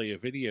else play a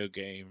video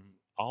game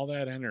all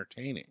that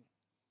entertaining.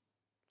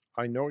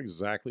 I know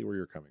exactly where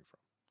you're coming from.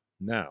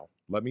 Now,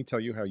 let me tell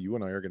you how you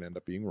and I are going to end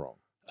up being wrong.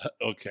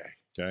 Okay.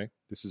 Okay?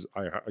 This is,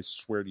 I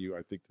swear to you,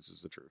 I think this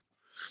is the truth.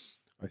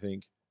 I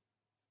think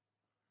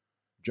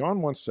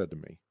John once said to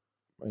me,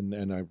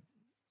 and I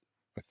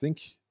think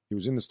he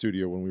was in the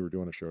studio when we were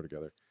doing a show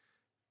together.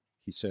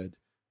 He said,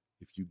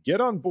 if you get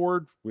on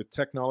board with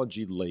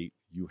technology late,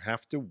 you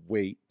have to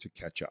wait to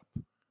catch up,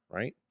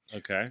 right?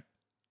 Okay.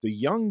 The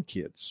young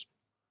kids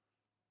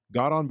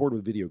got on board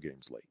with video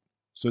games late.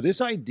 So this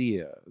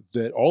idea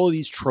that all of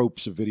these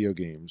tropes of video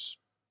games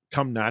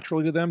come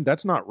naturally to them,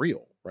 that's not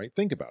real, right?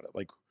 Think about it.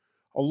 Like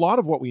a lot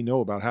of what we know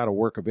about how to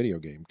work a video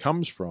game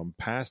comes from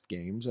past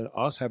games and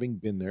us having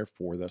been there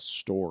for the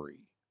story,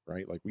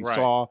 right? Like we Right.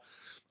 saw,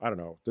 I don't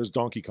know, there's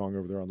Donkey Kong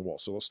over there on the wall.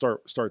 So let's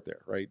start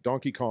there, right?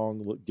 Donkey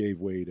Kong gave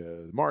way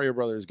to Mario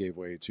Brothers, gave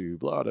way to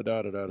blah, da,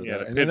 da, da, da, da. Yeah, da.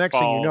 the And the next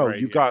thing you Pitfall, know, right,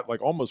 you've yeah. got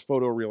like almost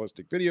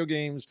photorealistic video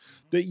games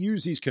that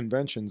use these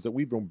conventions that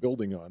we've been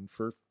building on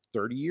for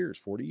 30 years,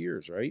 40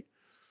 years, right?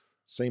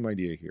 Same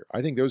idea here.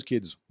 I think those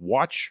kids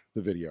watch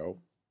the video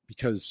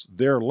because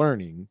they're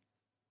learning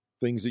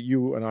things that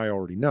you and I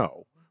already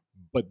know.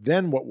 But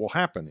then what will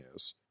happen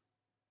is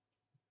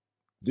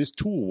this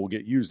tool will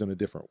get used in a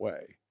different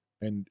way.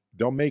 And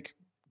they'll make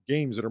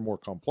games that are more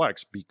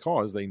complex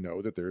because they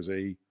know that there's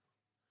a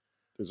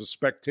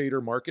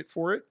spectator market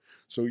for it.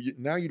 So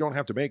now you don't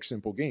have to make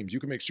simple games. You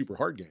can make super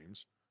hard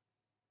games.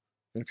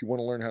 And if you want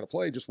to learn how to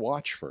play, just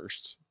watch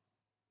first.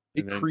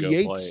 It And then go play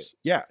creates, it.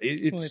 yeah, Well,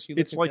 if you look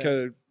it's at like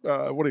that-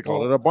 a, what do you call it?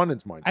 Well, An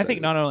abundance mindset. I think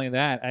not only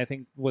that, I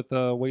think with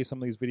the way some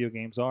of these video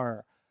games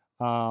are,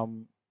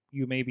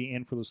 you may be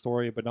in for the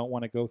story but don't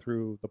want to go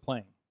through the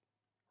playing,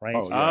 right?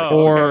 Oh, yeah, I Oh.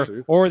 guess I got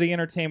to. or the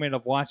entertainment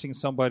of watching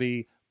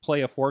somebody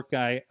play a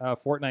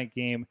Fortnite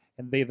game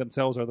and they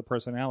themselves are the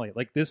personality.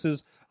 Like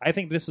I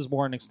think this is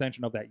more an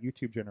extension of that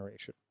YouTube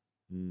generation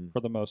Mm. for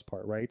the most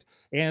part, right?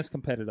 And it's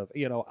competitive.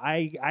 You know,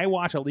 I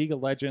watch a League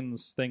of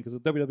Legends thing because the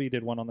WWE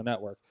did one on the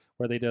network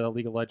where they did a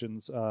League of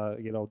Legends,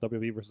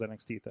 WWE versus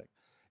NXT thing,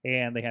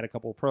 and they had a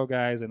couple of pro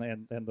guys and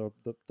the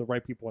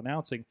right people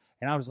announcing,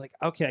 and I was like,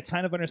 okay, I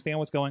kind of understand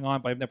what's going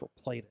on, but I've never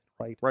played it,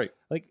 right? Right.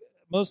 Like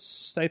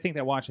most, I think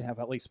that watch it have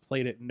at least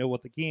played it and know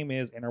what the game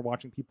is and are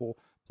watching people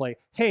play.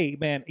 Hey,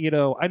 man, I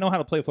know how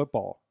to play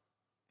football,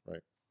 Right.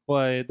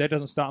 but that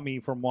doesn't stop me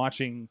from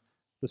watching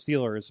the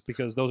Steelers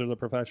because those are the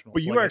professionals.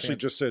 But you Like, I actually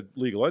think just said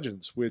League of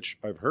Legends, which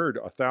I've heard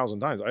 1,000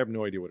 times. I have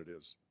no idea what it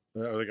is.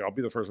 Like I'll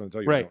be the first one to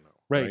tell you I Right. don't know.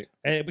 right,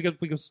 And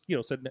because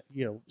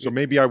So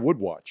maybe I would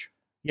watch.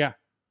 yeah.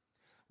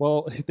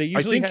 Well, they I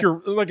usually think you're,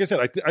 like I said,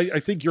 I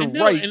think you're And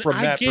no, right and from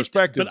I that get-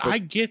 perspective. But I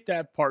get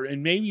that part,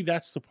 and maybe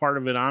that's the part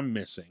of it I'm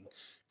missing,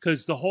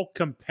 because the whole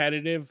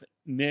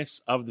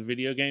competitiveness of the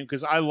video game.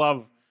 Because I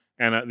love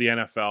the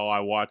NFL, I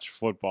watch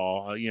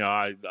football.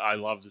 I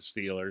love the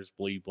Steelers,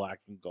 bleed black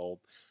and gold,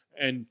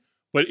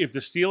 but if the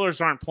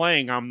Steelers aren't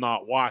playing, I'm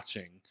not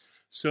watching.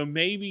 So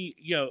maybe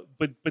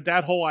but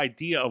that whole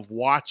idea of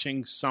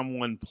watching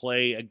someone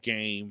play a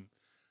game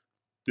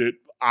that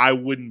I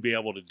wouldn't be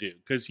able to do,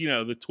 because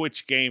the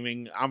Twitch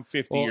gaming. I'm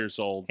 50 Well, years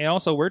old. and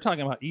also we're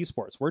talking about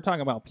esports. We're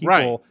talking about people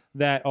Right.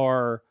 that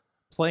are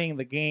playing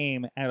the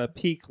game at a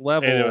peak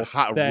level, At a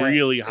high, that-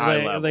 really high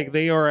they, level. Like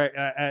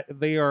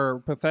they are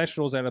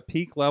professionals at a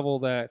peak level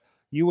that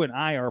you and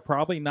I are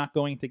probably not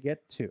going to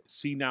get to.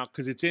 See now,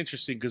 because it's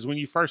interesting, because when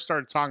you first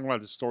started talking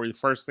about the story, the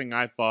first thing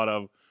I thought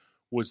of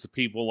was the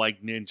people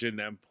like Ninja and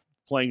them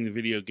playing the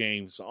video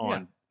games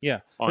on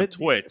Yeah, on But-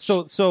 Twitch.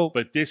 So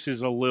but this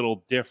is a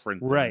little different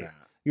than Right. that.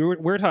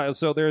 we're talking.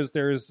 So there's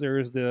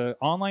the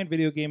online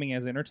video gaming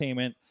as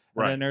entertainment,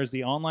 and Right. then there's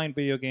the online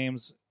video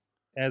games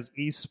as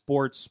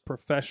esports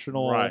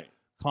professional Right.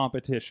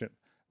 competition.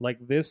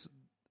 Like this,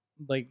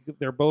 like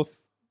they're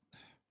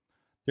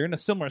in a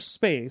similar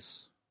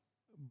space,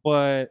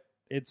 but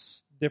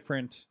it's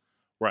different.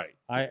 Right.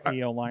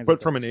 Lines. but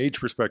of from an things. age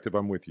perspective,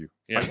 I'm with you.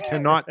 Yeah. I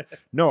cannot.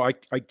 No, I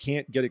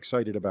can't get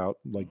excited about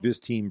like this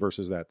team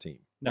versus that team.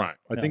 No, Right.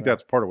 I no, think no.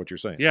 that's part of what you're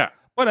saying. Yeah.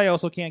 But I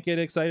also can't get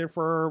excited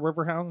for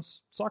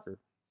Riverhounds soccer.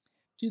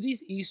 Do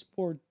these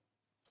esport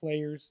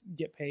players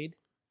get paid?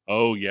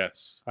 Oh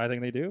yes. I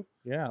think they do.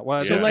 Yeah.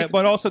 Well, So, like-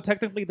 but also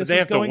technically this they is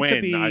have to going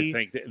win. be. I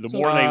think the So,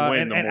 more they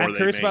win, and the more I'm they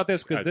curious make, about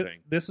this I because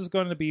think. this is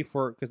going to be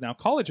because now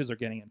colleges are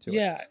getting into it.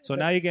 Yeah. So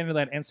now you get into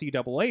that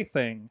NCAA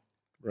thing.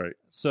 Right.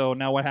 So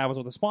now what happens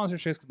with the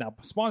sponsorships? Because now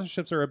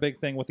sponsorships are a big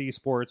thing with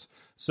esports.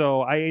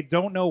 So I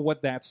don't know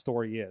what that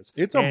story is.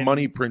 It's a And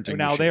money printing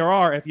Now machine. there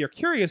are, if you're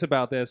curious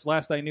about this,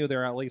 last I knew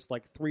there are at least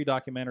like 3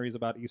 documentaries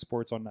about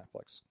esports on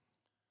Netflix.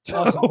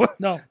 So Awesome.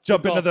 No.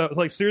 jump good into call. the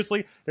like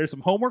seriously. There's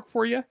some homework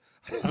for you.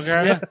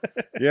 Okay. Yeah.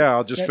 Yeah,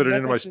 I'll just That- fit it that's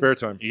into my actually- spare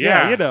time.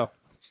 Yeah. you know,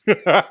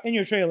 In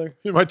your trailer.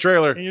 In my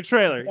trailer. in your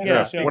trailer. Yeah,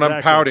 Yeah, sure. When I'm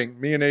exactly.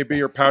 pouting, me and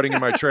AB are pouting in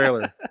my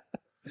trailer.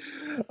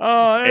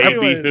 Oh,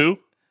 anyway. AB who?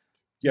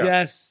 Yeah.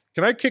 Yes.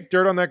 Can I kick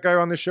dirt on that guy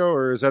on this show,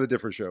 or is that a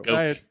different show? Go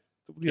I-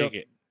 you know,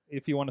 Kick it.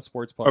 if you want a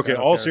sports plug. Okay, I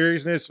don't all care.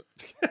 seriousness,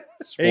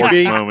 Sports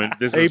AB, moment.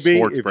 This is AB,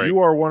 sports if break. you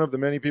are one of the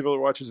many people that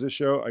watches this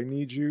show, I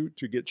need you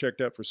to get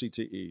checked out for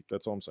CTE.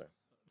 That's all I'm saying.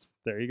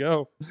 There you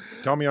go.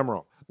 Tell me I'm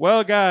wrong.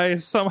 Well,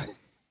 guys,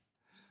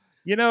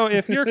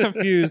 if you're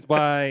confused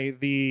by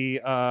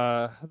the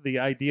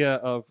idea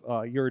of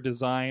your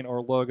design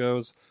or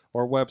logos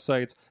or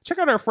websites, check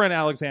out our friend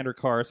Alexander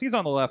Kars. He's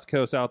on the left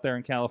coast out there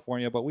in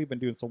California, but we've been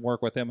doing some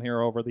work with him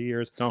here over the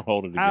years. Don't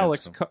hold it against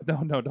Alex,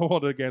 them. no, don't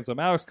hold it against him.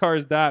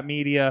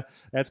 AlexCars.media.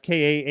 That's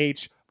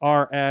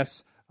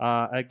KAHRS.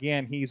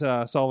 Again, he's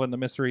solving the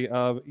mystery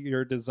of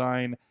your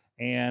design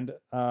and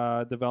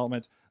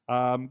development.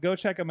 Go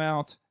check him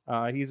out.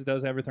 He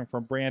does everything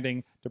from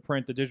branding to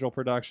print to digital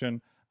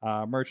production,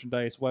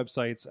 merchandise,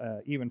 websites,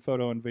 even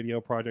photo and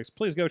video projects.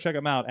 Please go check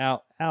him out.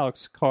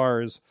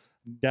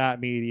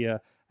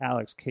 AlexCars.media.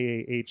 Alex,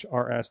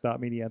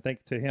 KAHRS.media. And thank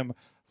you to him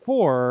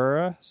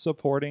for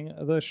supporting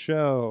the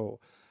show.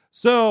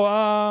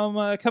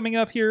 So, coming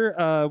up here,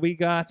 we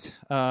got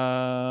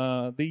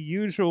the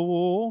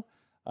usual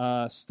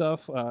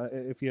stuff.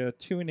 If you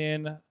tune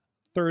in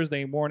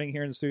Thursday morning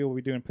here in the studio, we'll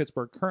be doing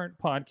Pittsburgh Current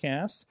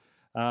podcast.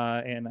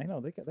 And I know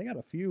they got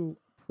a few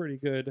pretty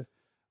good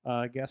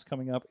guests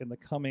coming up in the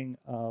coming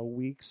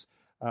weeks.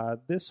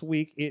 This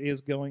week, it is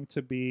going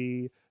to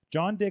be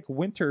John Dick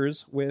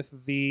Winters with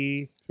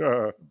the...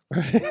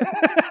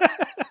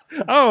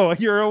 Oh,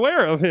 you're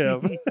aware of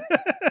him.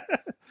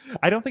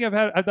 I don't think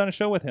I've done a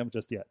show with him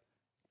just yet.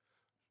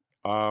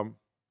 John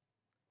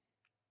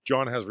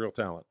has real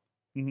talent,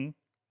 Mm-hmm.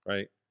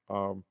 right?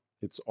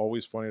 It's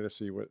always funny to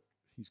see what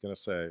he's going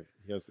to say.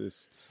 He has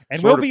this,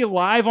 And sort we'll of- be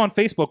live on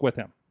Facebook with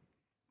him.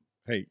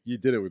 hey, you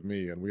did it with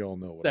me, and we all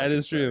know what I That can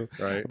is say, true.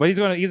 right? But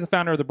he's the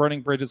founder of the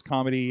Burning Bridges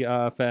Comedy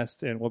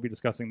Fest, and we'll be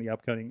discussing the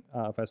upcoming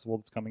festival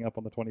that's coming up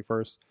on the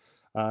 21st.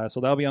 So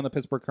that'll be on the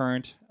Pittsburgh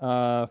Current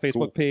Facebook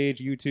Cool. page,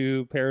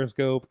 YouTube,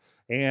 Periscope,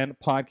 and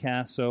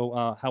podcast.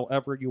 So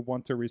however you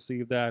want to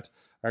receive that,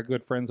 our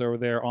good friends over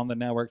there on the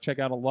network. Check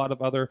out a lot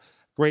of other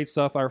great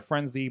stuff. Our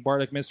friends, the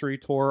Bardic Mystery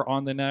Tour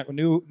on the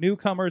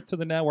newcomers to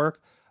the network.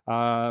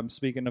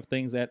 Speaking of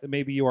things that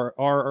maybe you are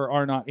or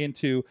are not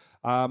into,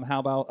 how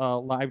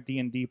about live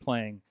D&D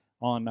playing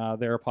on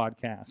their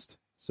podcast?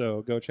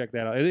 So go check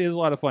that out. It is a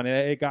lot of fun.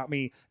 It got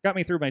me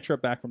through my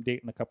trip back from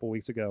Dayton a couple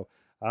weeks ago.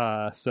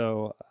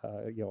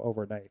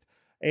 Overnight.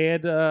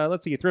 And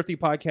let's see, Thrifty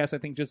Podcast. I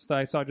think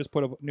I saw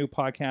put a new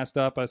podcast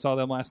up. I saw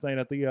them last night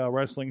at the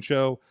wrestling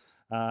show.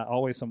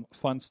 Always some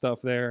fun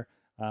stuff there.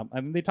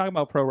 They talk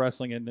about pro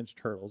wrestling and Ninja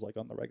Turtles like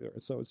on the regular.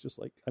 So it's just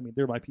like,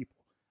 they're my people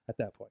at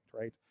that point,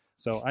 right?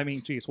 So,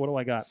 geez, what do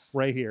I got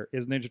right here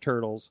is Ninja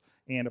Turtles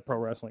and a pro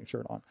wrestling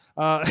shirt on.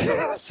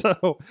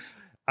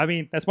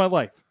 That's my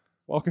life.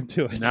 Welcome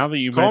to it. Now that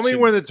you Call me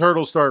mentioned, when the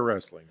turtles start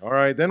wrestling. All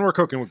right, then we're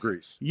cooking with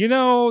grease.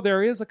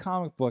 There is a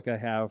comic book I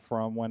have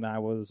from when I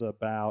was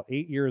about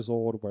 8 years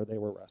old where they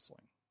were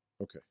wrestling.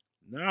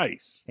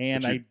 nice.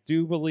 And But you I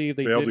do believe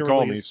they Failed did to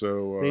call me, release.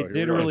 so they here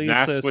did we are. release-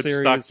 That's a what series-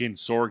 stuck in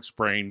Sorg's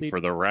brain They-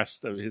 for the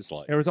rest of his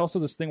life. There was also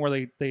this thing where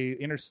they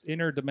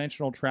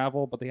interdimensional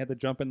travel, but they had to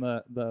jump in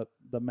the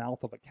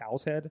mouth of a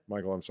cow's head.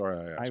 Michael, I'm sorry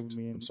I asked.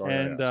 I'm sorry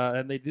and I asked.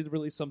 and they did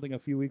release something a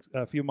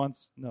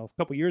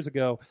couple years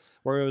ago,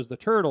 where it was the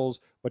Turtles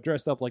but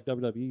dressed up like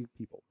WWE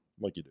people.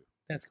 Like you do.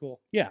 That's cool.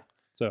 Yeah.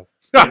 So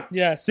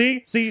Yes. see,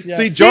 Yeah.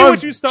 See, see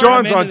what you started.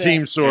 John's I'm on into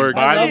Team that. Sorg.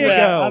 I There love you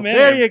that. go. I'm in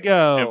There it. you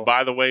go. And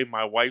by the way,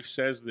 my wife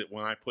says that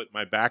when I put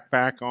my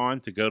backpack on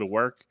to go to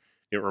work,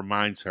 it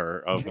reminds her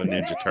of a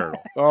Ninja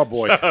Turtle. Oh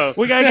boy. So,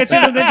 We gotta get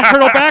you the Ninja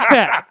Turtle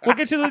backpack. We'll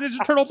get you the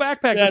Ninja Turtle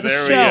backpack. That's That's a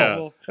there we shell.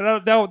 go.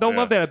 And they'll Yeah.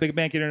 love that at Big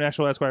Bank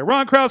International Esquire.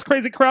 Ron Krause,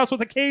 Crazy Krause with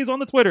the K's on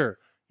the Twitter.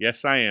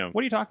 yes, I am.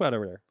 What do you talk about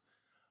over there?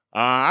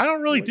 I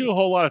don't really do a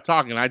whole lot of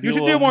talking. I do You a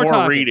should little do more more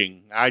talking.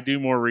 reading. I do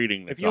more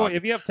reading than talking.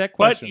 If you have tech But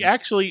questions,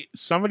 actually,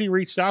 somebody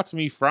reached out to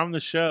me from the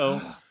show,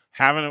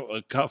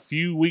 having a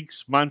few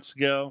months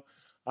ago,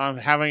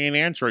 having an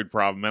Android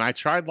problem, and I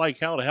tried like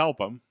hell to help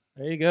them.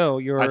 there you go.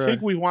 I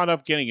think we wound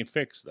up getting it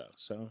fixed though.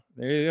 So,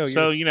 there you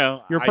go.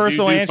 your your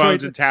personal I do Android-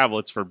 phones and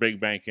tablets for Big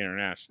Bank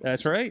International.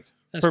 That's right.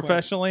 That's smart.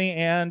 Professionally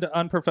and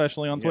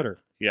unprofessionally on Yeah. Twitter.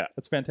 Yeah.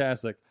 That's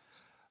fantastic.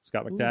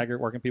 Scott McTaggart,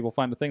 where can people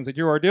find the things that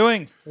you are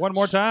doing? One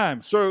more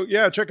time. So,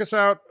 yeah, check us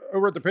out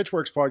over at the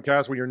Pitchworks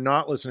podcast when you're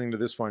not listening to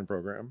this fine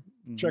program.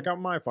 Mhm. Check out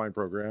my fine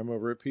program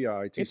over at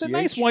PITCH. It's a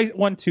nice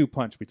 1-2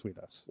 punch between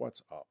us.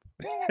 What's up?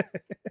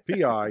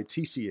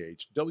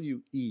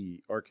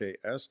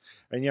 PITCHWERKS.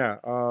 And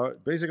yeah,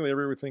 basically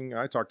everything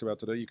I talked about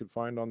today you can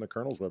find on the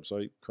Kernels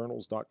website,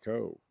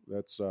 kernels.co.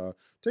 That's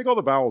take all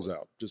the vowels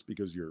out just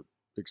because you're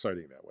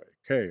exciting that way.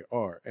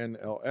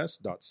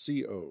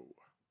 KRNLS.co.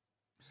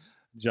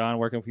 John,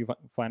 where can we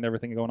find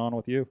everything going on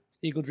with you?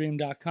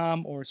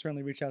 EagleDream.com, or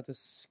certainly reach out to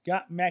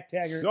Scott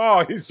McTaggart.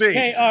 Oh, you see,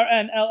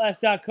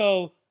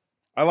 KRNLS.co.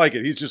 I like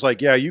it. He's just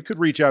like, yeah, you could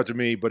reach out to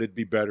me, but it'd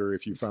be better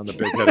if you found the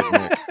big-headed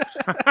Nick.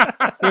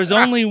 There's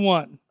only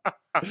one.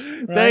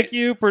 Thank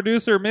you,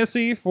 producer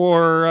Missy,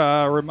 for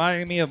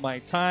reminding me of my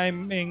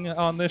timing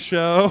on this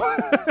show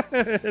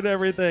and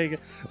everything.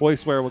 We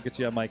swear we'll get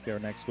you a mic there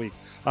next week.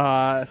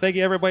 Thank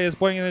you, everybody that's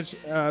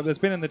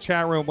been in the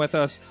chat room with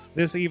us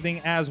this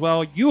evening as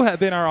well. You have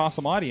been our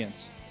awesome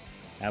audience.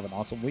 Have an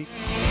awesome week.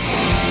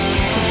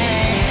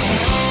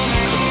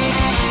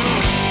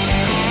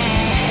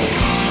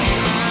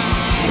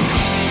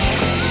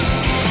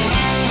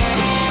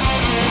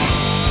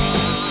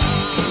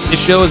 This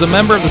show is a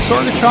member of the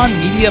Sorgatron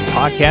Media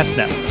Podcast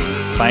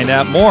Network. Find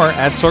out more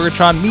at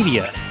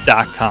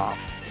sorgatronmedia.com.